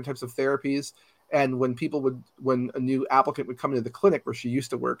and different types of therapies. And when a new applicant would come into the clinic where she used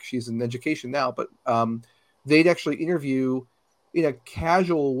to work, she's in education now, but they'd actually interview in a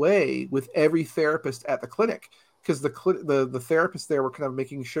casual way with every therapist at the clinic, because the therapists there were kind of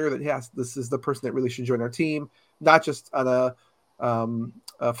making sure that, yes, this is the person that really should join our team, not just on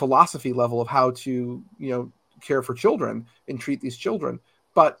a philosophy level of how to, care for children and treat these children,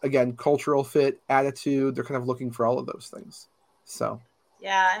 but again, cultural fit, attitude, they're kind of looking for all of those things. So.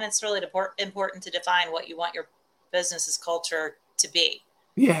 Yeah, and it's really important to define what you want your business's culture to be.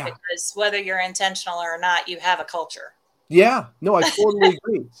 Yeah. Because whether you're intentional or not, you have a culture. Yeah. No, I totally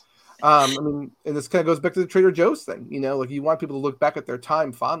agree. I mean, and this kind of goes back to the Trader Joe's thing, like you want people to look back at their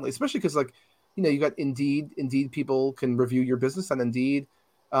time fondly, especially because you got Indeed people can review your business on Indeed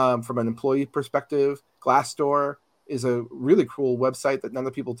from an employee perspective. Glassdoor is a really cool website that none of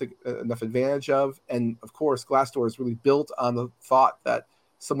the people take enough advantage of. And of course, Glassdoor is really built on the thought that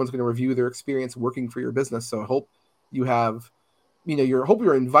someone's going to review their experience working for your business. So I hope you have,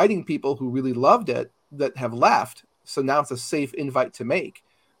 you're inviting people who really loved it that have left. So now it's a safe invite to make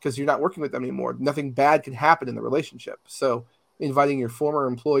because you're not working with them anymore. Nothing bad can happen in the relationship. So inviting your former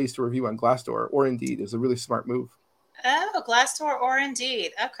employees to review on Glassdoor or Indeed is a really smart move. Oh, Glassdoor or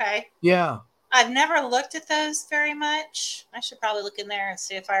Indeed. Okay. Yeah. I've never looked at those very much. I should probably look in there and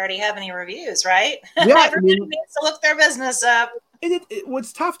see if I already have any reviews, right? Yeah, Everybody needs to look their business up. And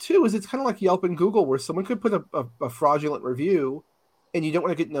what's tough, too, is it's kind of like Yelp and Google, where someone could put a fraudulent review, and you don't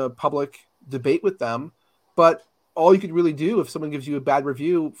want to get in a public debate with them. But all you could really do if someone gives you a bad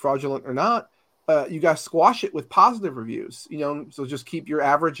review, fraudulent or not, you got to squash it with positive reviews. So just keep your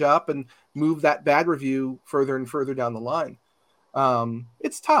average up and move that bad review further and further down the line.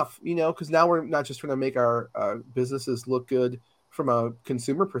 It's tough, because now we're not just trying to make our businesses look good from a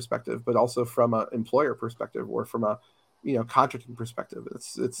consumer perspective, but also from an employer perspective or from a contracting perspective.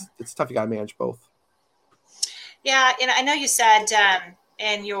 It's tough. You got to manage both. Yeah, and I know you said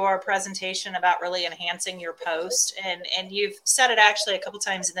in your presentation about really enhancing your post, and you've said it actually a couple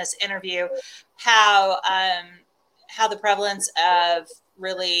times in this interview, how the prevalence of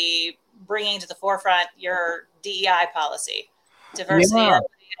really bringing to the forefront your DEI policy, diversity, Yeah.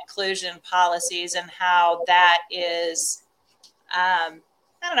 equity, and inclusion policies, and how that is, I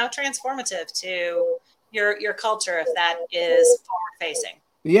don't know, transformative to your culture if that is forward facing.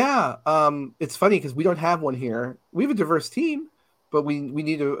 Yeah, it's funny because we don't have one here. We have a diverse team, but we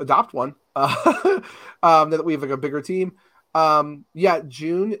need to adopt one. Now that we have like a bigger team. Yeah,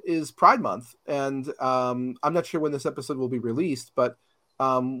 June is Pride Month, and I'm not sure when this episode will be released, but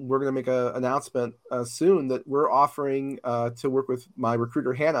we're going to make an announcement soon that we're offering to work with my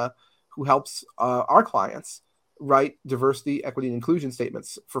recruiter Hannah, who helps our clients write diversity, equity, and inclusion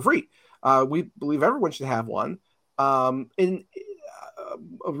statements for free. We believe everyone should have one. And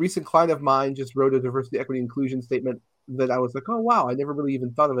a recent client of mine just wrote a diversity, equity, inclusion statement that I was like, oh, wow, I never really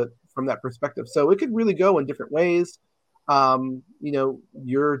even thought of it from that perspective. So it could really go in different ways.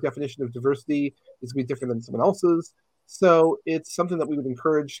 Your definition of diversity is going to be different than someone else's. So it's something that we would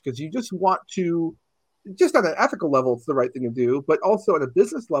encourage because you just want to, just on an ethical level, it's the right thing to do, but also at a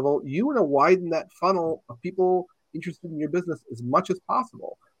business level, you want to widen that funnel of people interested in your business as much as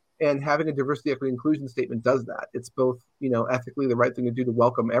possible. And having a diversity, equity, inclusion statement does that. It's both, ethically the right thing to do to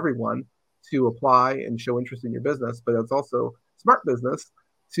welcome everyone to apply and show interest in your business, but it's also smart business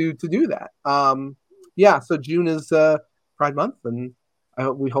to do that. So June is Pride Month, and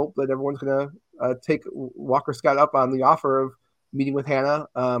we hope that everyone's going to take Walker Scott up on the offer of meeting with Hannah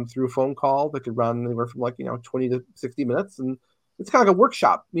through a phone call that could run anywhere from 20 to 60 minutes. And it's kind of like a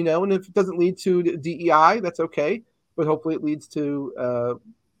workshop, and if it doesn't lead to DEI, that's okay. But hopefully it leads to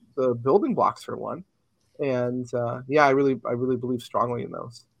the building blocks for one. And I really believe strongly in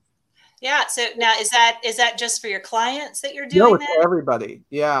those. Yeah. So now is that just for your clients that you're doing? No, it's for everybody.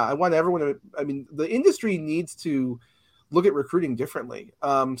 Yeah. I want everyone to, the industry needs to look at recruiting differently.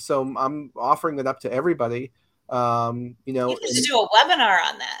 So I'm offering it up to everybody. You need to do a webinar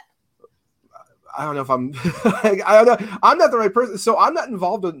on that. I don't know if I'm, I don't know. I'm not the right person. So I'm not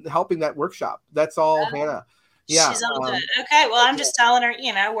involved in helping that workshop. That's all Hannah. Yeah. She's all good. Okay. Well, I'm just telling her,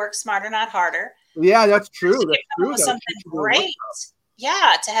 work smarter, not harder. Yeah, that's true. That's true. Something great.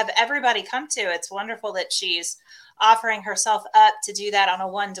 Yeah. To have everybody come to. It's wonderful that she's offering herself up to do that on a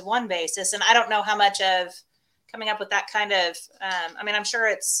one-to-one basis. And I don't know how much of coming up with that kind of, I'm sure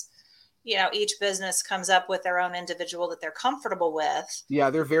it's, each business comes up with their own individual that they're comfortable with. Yeah.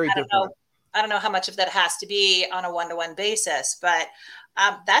 They're very different. I don't know how much of that has to be on a one-to-one basis, but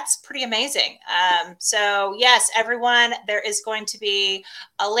that's pretty amazing. So yes, everyone, there is going to be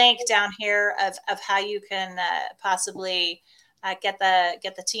a link down here of how you can possibly get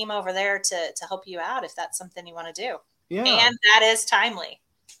the team over there to help you out if that's something you want to do. Yeah, and that is timely.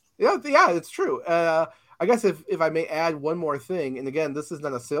 Yeah, it's true. I guess if I may add one more thing, and again, this is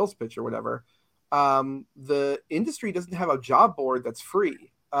not a sales pitch or whatever. The industry doesn't have a job board that's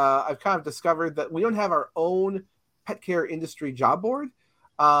free. I've kind of discovered that we don't have our own pet care industry job board.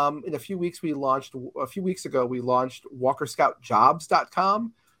 In a few weeks ago, we launched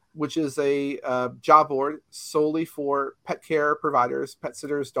WalkerScoutJobs.com, which is a job board solely for pet care providers, pet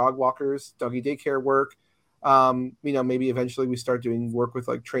sitters, dog walkers, doggy daycare work. Maybe eventually we start doing work with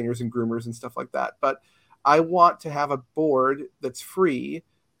like trainers and groomers and stuff like that. But I want to have a board that's free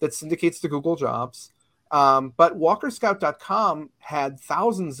that syndicates to Google Jobs. But WalkerScout.com had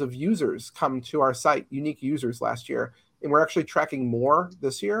thousands of users come to our site, unique users last year, and we're actually tracking more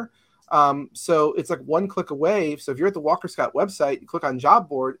this year. So it's like one click away. So if you're at the Walker Scout website, you click on job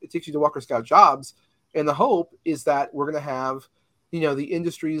board, it takes you to Walker Scout Jobs. And the hope is that we're going to have, the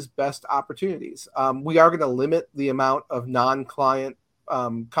industry's best opportunities. We are going to limit the amount of non-client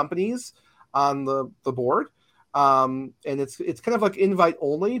companies on the board. And it's kind of like invite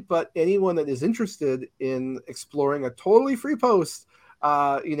only, but anyone that is interested in exploring a totally free post,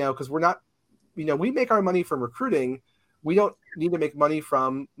 because we're not, we make our money from recruiting. We don't need to make money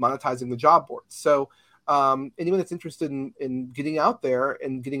from monetizing the job board. So anyone that's interested in getting out there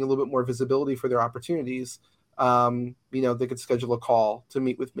and getting a little bit more visibility for their opportunities, they could schedule a call to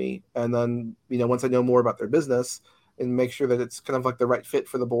meet with me. And then, once I know more about their business and make sure that it's kind of like the right fit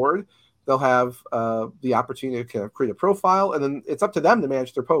for the board, they'll have the opportunity to kind of create a profile, and then it's up to them to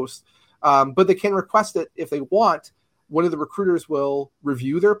manage their posts. But they can request it if they want. One of the recruiters will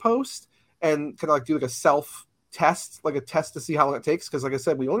review their post and kind of like do like a self-test, like a test to see how long it takes. Because like I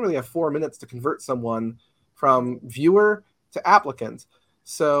said, we only really have 4 minutes to convert someone from viewer to applicant.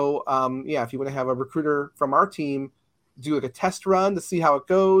 So if you want to have a recruiter from our team do like a test run to see how it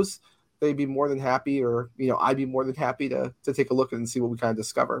goes, they'd be more than happy, or I'd be more than happy to take a look and see what we kind of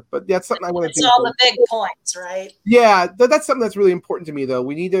discover. But that's something I want to It's do. all the big points, right? Yeah, that's something that's really important to me, though.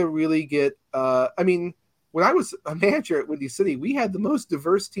 We need to really get. I mean, when I was a manager at Windy City, we had the most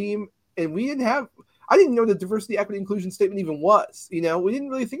diverse team, and we didn't have. I didn't know the diversity, equity, inclusion statement even was. We didn't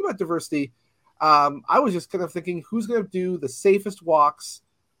really think about diversity. I was just kind of thinking, who's going to do the safest walks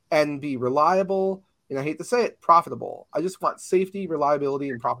and be reliable, and I hate to say it, profitable. I just want safety, reliability,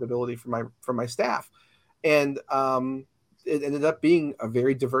 and profitability for my staff, and it ended up being a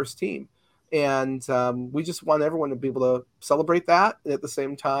very diverse team. And we just want everyone to be able to celebrate that. And at the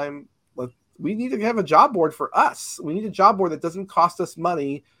same time, we need to have a job board for us. We need a job board that doesn't cost us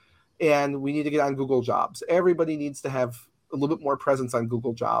money, and we need to get on Google Jobs. Everybody needs to have a little bit more presence on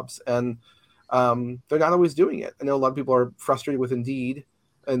Google Jobs, and they're not always doing it. I know a lot of people are frustrated with Indeed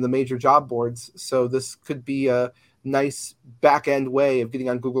and the major job boards, so this could be a nice back end way of getting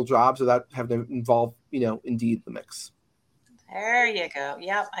on Google Jobs without having to involve Indeed in the mix. There you go.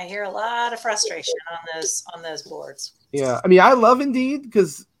 Yep, I hear a lot of frustration on those boards. Yeah, I mean, I love Indeed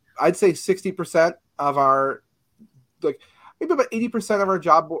because I'd say 60% of our, like, maybe about 80% of our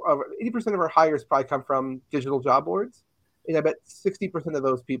 80% of our hires probably come from digital job boards, and I bet 60% of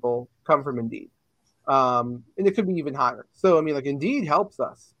those people come from Indeed, and it could be even higher. So I mean, like, Indeed helps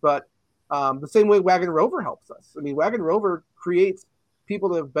us, but the same way Wagon Rover helps us. I mean, Wagon Rover creates people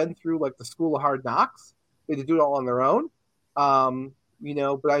that have been through like the school of hard knocks. They do it all on their own.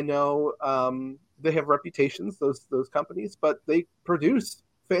 But I know they have reputations, those companies, but they produce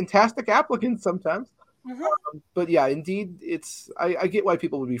fantastic applicants sometimes. But yeah, Indeed, I get why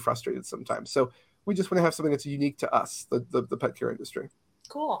people would be frustrated sometimes. So we just want to have something that's unique to us, the pet care industry.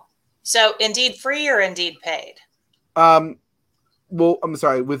 Cool. So Indeed free or Indeed paid? Well, I'm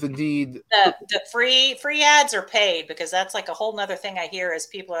sorry, with Indeed. The free ads are paid, because that's like a whole nother thing I hear is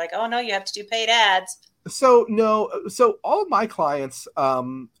people are like, oh no, you have to do paid ads. So no, so all of my clients,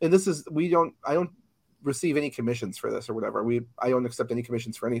 and this is, I don't receive any commissions for this or whatever. I don't accept any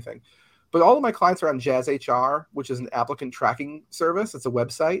commissions for anything. But all of my clients are on Jazz HR, which is an applicant tracking service. It's a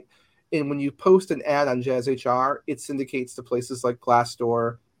website. And when you post an ad on Jazz HR, it syndicates to places like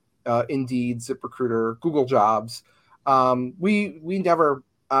Glassdoor, Indeed, ZipRecruiter, Google Jobs. We never,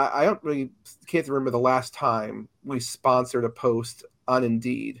 I don't really can't remember the last time we sponsored a post on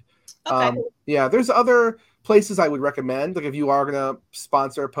Indeed. Okay. Yeah, there's other places I would recommend. Like if you are going to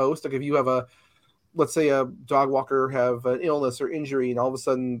sponsor a post, like if you have let's say a dog walker have an illness or injury, and all of a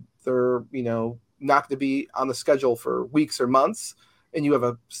sudden they're, not going to be on the schedule for weeks or months, and you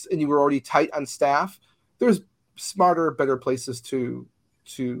were already tight on staff, there's smarter, better places to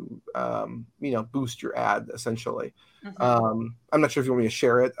boost your ad essentially. I'm not sure if you want me to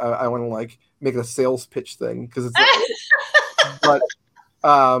share it. I want to make it a sales pitch thing because it's but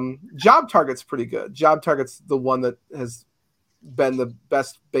Job Target's pretty good. Job Target's the one that has been the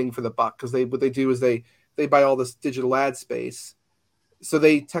best bang for the buck, because what they do is they buy all this digital ad space, so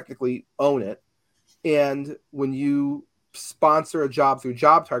they technically own it. And when you sponsor a job through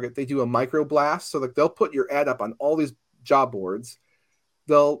Job Target, they do a micro blast, so they'll put your ad up on all these job boards.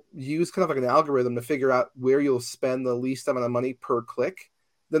 They'll use kind of like an algorithm to figure out where you'll spend the least amount of money per click.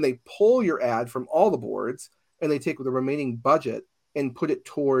 Then they pull your ad from all the boards, and they take the remaining budget and put it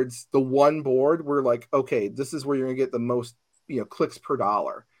towards the one board where, like, okay, this is where you're going to get the most, clicks per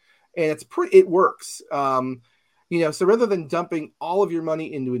dollar. And it works. So rather than dumping all of your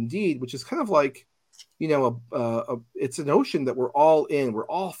money into Indeed, which is kind of like, it's a notion that we're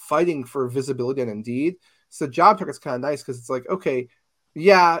all fighting for visibility on Indeed. So Job Target's kind of nice because it's like, okay,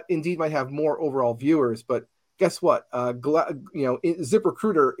 yeah, Indeed might have more overall viewers, but guess what?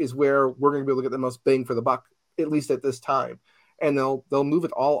 ZipRecruiter is where we're going to be able to get the most bang for the buck, at least at this time. And they'll move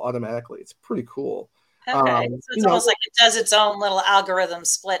it all automatically. It's pretty cool. Okay, so it's almost like it does its own little algorithm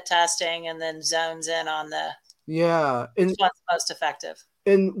split testing and then zones in on and what's most effective.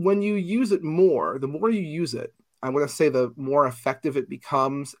 And when you use it more, the more you use it, I want to say the more effective it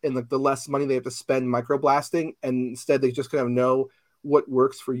becomes, and the less money they have to spend microblasting, and instead they just kind of know what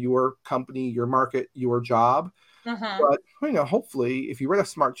works for your company, your market, your job. But hopefully, if you write a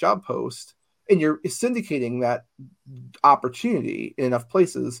smart job post and you're syndicating that opportunity in enough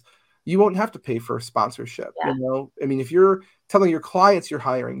places, you won't have to pay for sponsorship. I mean, if you're telling your clients you're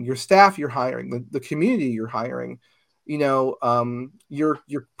hiring, your staff you're hiring, the community you're hiring, your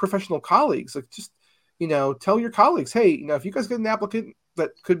professional colleagues, like, just, tell your colleagues, hey, if you guys get an applicant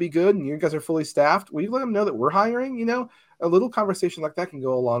that could be good and you guys are fully staffed, will you let them know that we're hiring? A little conversation like that can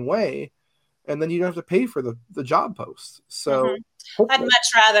go a long way. And then you don't have to pay for the job posts. So I'd much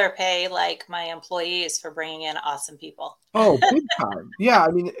rather pay like my employees for bringing in awesome people. Oh, big time. Yeah. I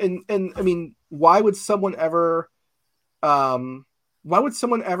mean, and I mean, why would someone ever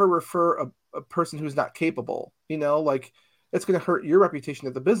refer a person who's not capable? Like it's going to hurt your reputation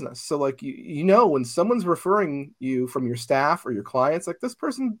at the business. So like, when someone's referring you from your staff or your clients, like this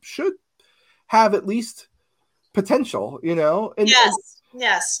person should have at least potential, and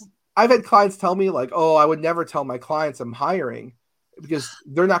yes. I've had clients tell me like, oh, I would never tell my clients I'm hiring because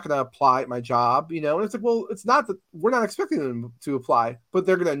they're not going to apply at my job, and it's like, well, it's not that we're not expecting them to apply, but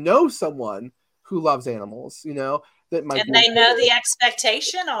they're going to know someone who loves animals, that might. And they know the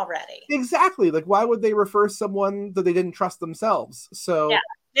expectation already. Exactly. Like, why would they refer someone that they didn't trust themselves? So yeah,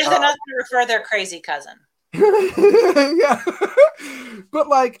 they're not going to refer their crazy cousin. Yeah. But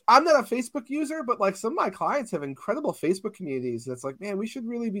like, I'm not a Facebook user, but like some of my clients have incredible Facebook communities. And it's like, man, we should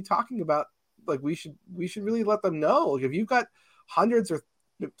really be talking about, like, we should really let them know. Like, if you've got hundreds or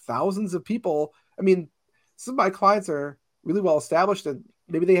thousands of people, I mean, some of my clients are really well established and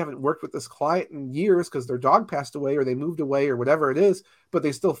maybe they haven't worked with this client in years because their dog passed away or they moved away or whatever it is, but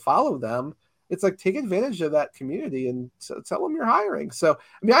they still follow them. It's like, take advantage of that community and tell them you're hiring. So,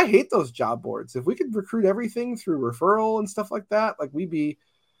 I mean, I hate those job boards. If we could recruit everything through referral and stuff like that, like we'd be,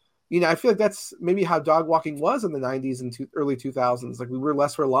 I feel like that's maybe how dog walking was in the 90s and early 2000s. Like we were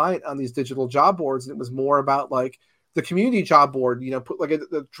less reliant on these digital job boards. And it was more about like the community job board, put like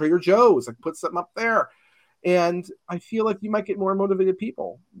the Trader Joe's, like put something up there. And I feel like you might get more motivated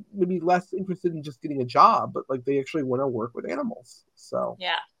people, maybe less interested in just getting a job, but like they actually want to work with animals. So,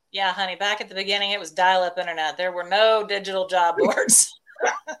 yeah, honey, back at the beginning, it was dial-up internet. There were no digital job boards.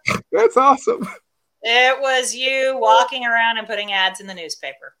 That's awesome. It was you walking around and putting ads in the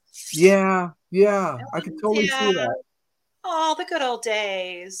newspaper. Yeah. I can totally see that. Oh, the good old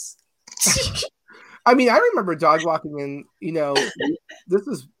days. I mean, I remember dog walking in, this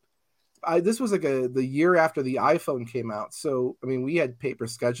was like the year after the iPhone came out. So, I mean, we had paper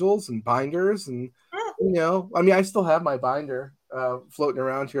schedules and binders and, I mean, I still have my binder floating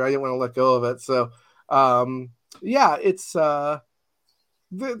around here. I didn't want to let go of it. So, it's,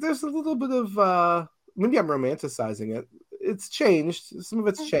 there's a little bit of, maybe I'm romanticizing it. It's changed. Some of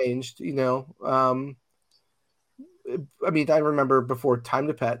it's changed, I mean, I remember before Time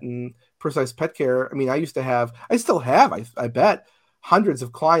to Pet and Precise Pet Care. I mean, I still have, I bet, hundreds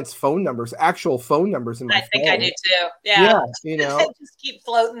of clients' phone numbers, actual phone numbers in my phone. I think I do too. Yeah. Just keep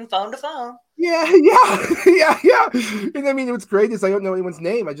floating phone to phone. Yeah. And I mean, what's great is I don't know anyone's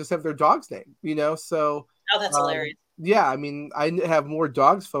name. I just have their dog's name, so. Oh, that's hilarious. Yeah. I mean, I have more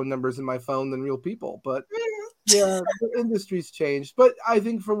dogs' phone numbers in my phone than real people, but yeah, the industry's changed. But I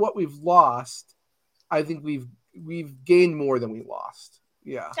think for what we've lost, I think we've gained more than we lost.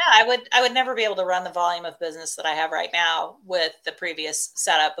 Yeah, I would never be able to run the volume of business that I have right now with the previous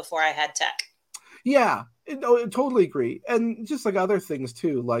setup before I had tech. Yeah, I totally agree. And just like other things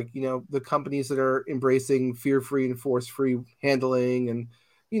too, like, the companies that are embracing fear-free and force-free handling and,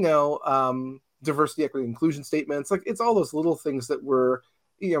 diversity, equity, inclusion statements. Like it's all those little things that were,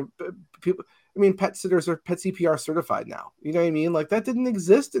 people, I mean, pet sitters are pet CPR certified now. You know what I mean? Like that didn't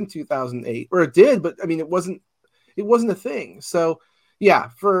exist in 2008, or it did, but I mean, it wasn't a thing. So yeah,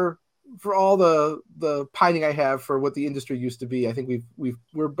 for all the pining I have for what the industry used to be, I think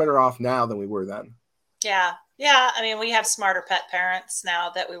we're better off now than we were then. Yeah. I mean, we have smarter pet parents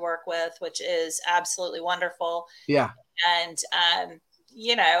now that we work with, which is absolutely wonderful. Yeah. And, I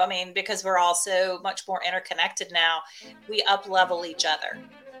mean, because we're all so much more interconnected now, we up-level each other.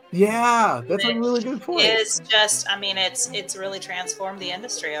 Yeah, that's a really good point. It's just, I mean, it's really transformed the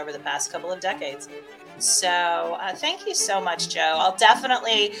industry over the past couple of decades. So thank you so much, Joe. I'll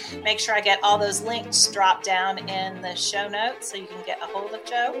definitely make sure I get all those links dropped down in the show notes so you can get a hold of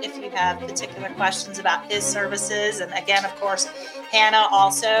Joe if you have particular questions about his services. And again, of course, Hannah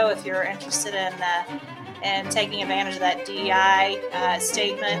also, if you're interested in taking advantage of that DEI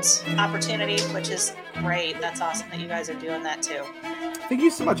statement opportunity, which is great. That's awesome that you guys are doing that too. Thank you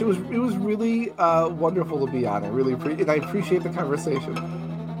so much. It was really wonderful to be on. I appreciate the conversation.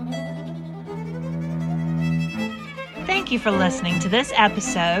 Thank you for listening to this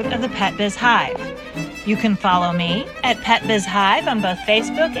episode of the Pet Biz Hive. You can follow me at Pet Biz Hive on both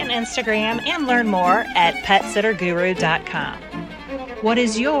Facebook and Instagram and learn more at PetsitterGuru.com. What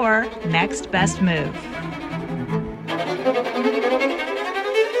is your next best move?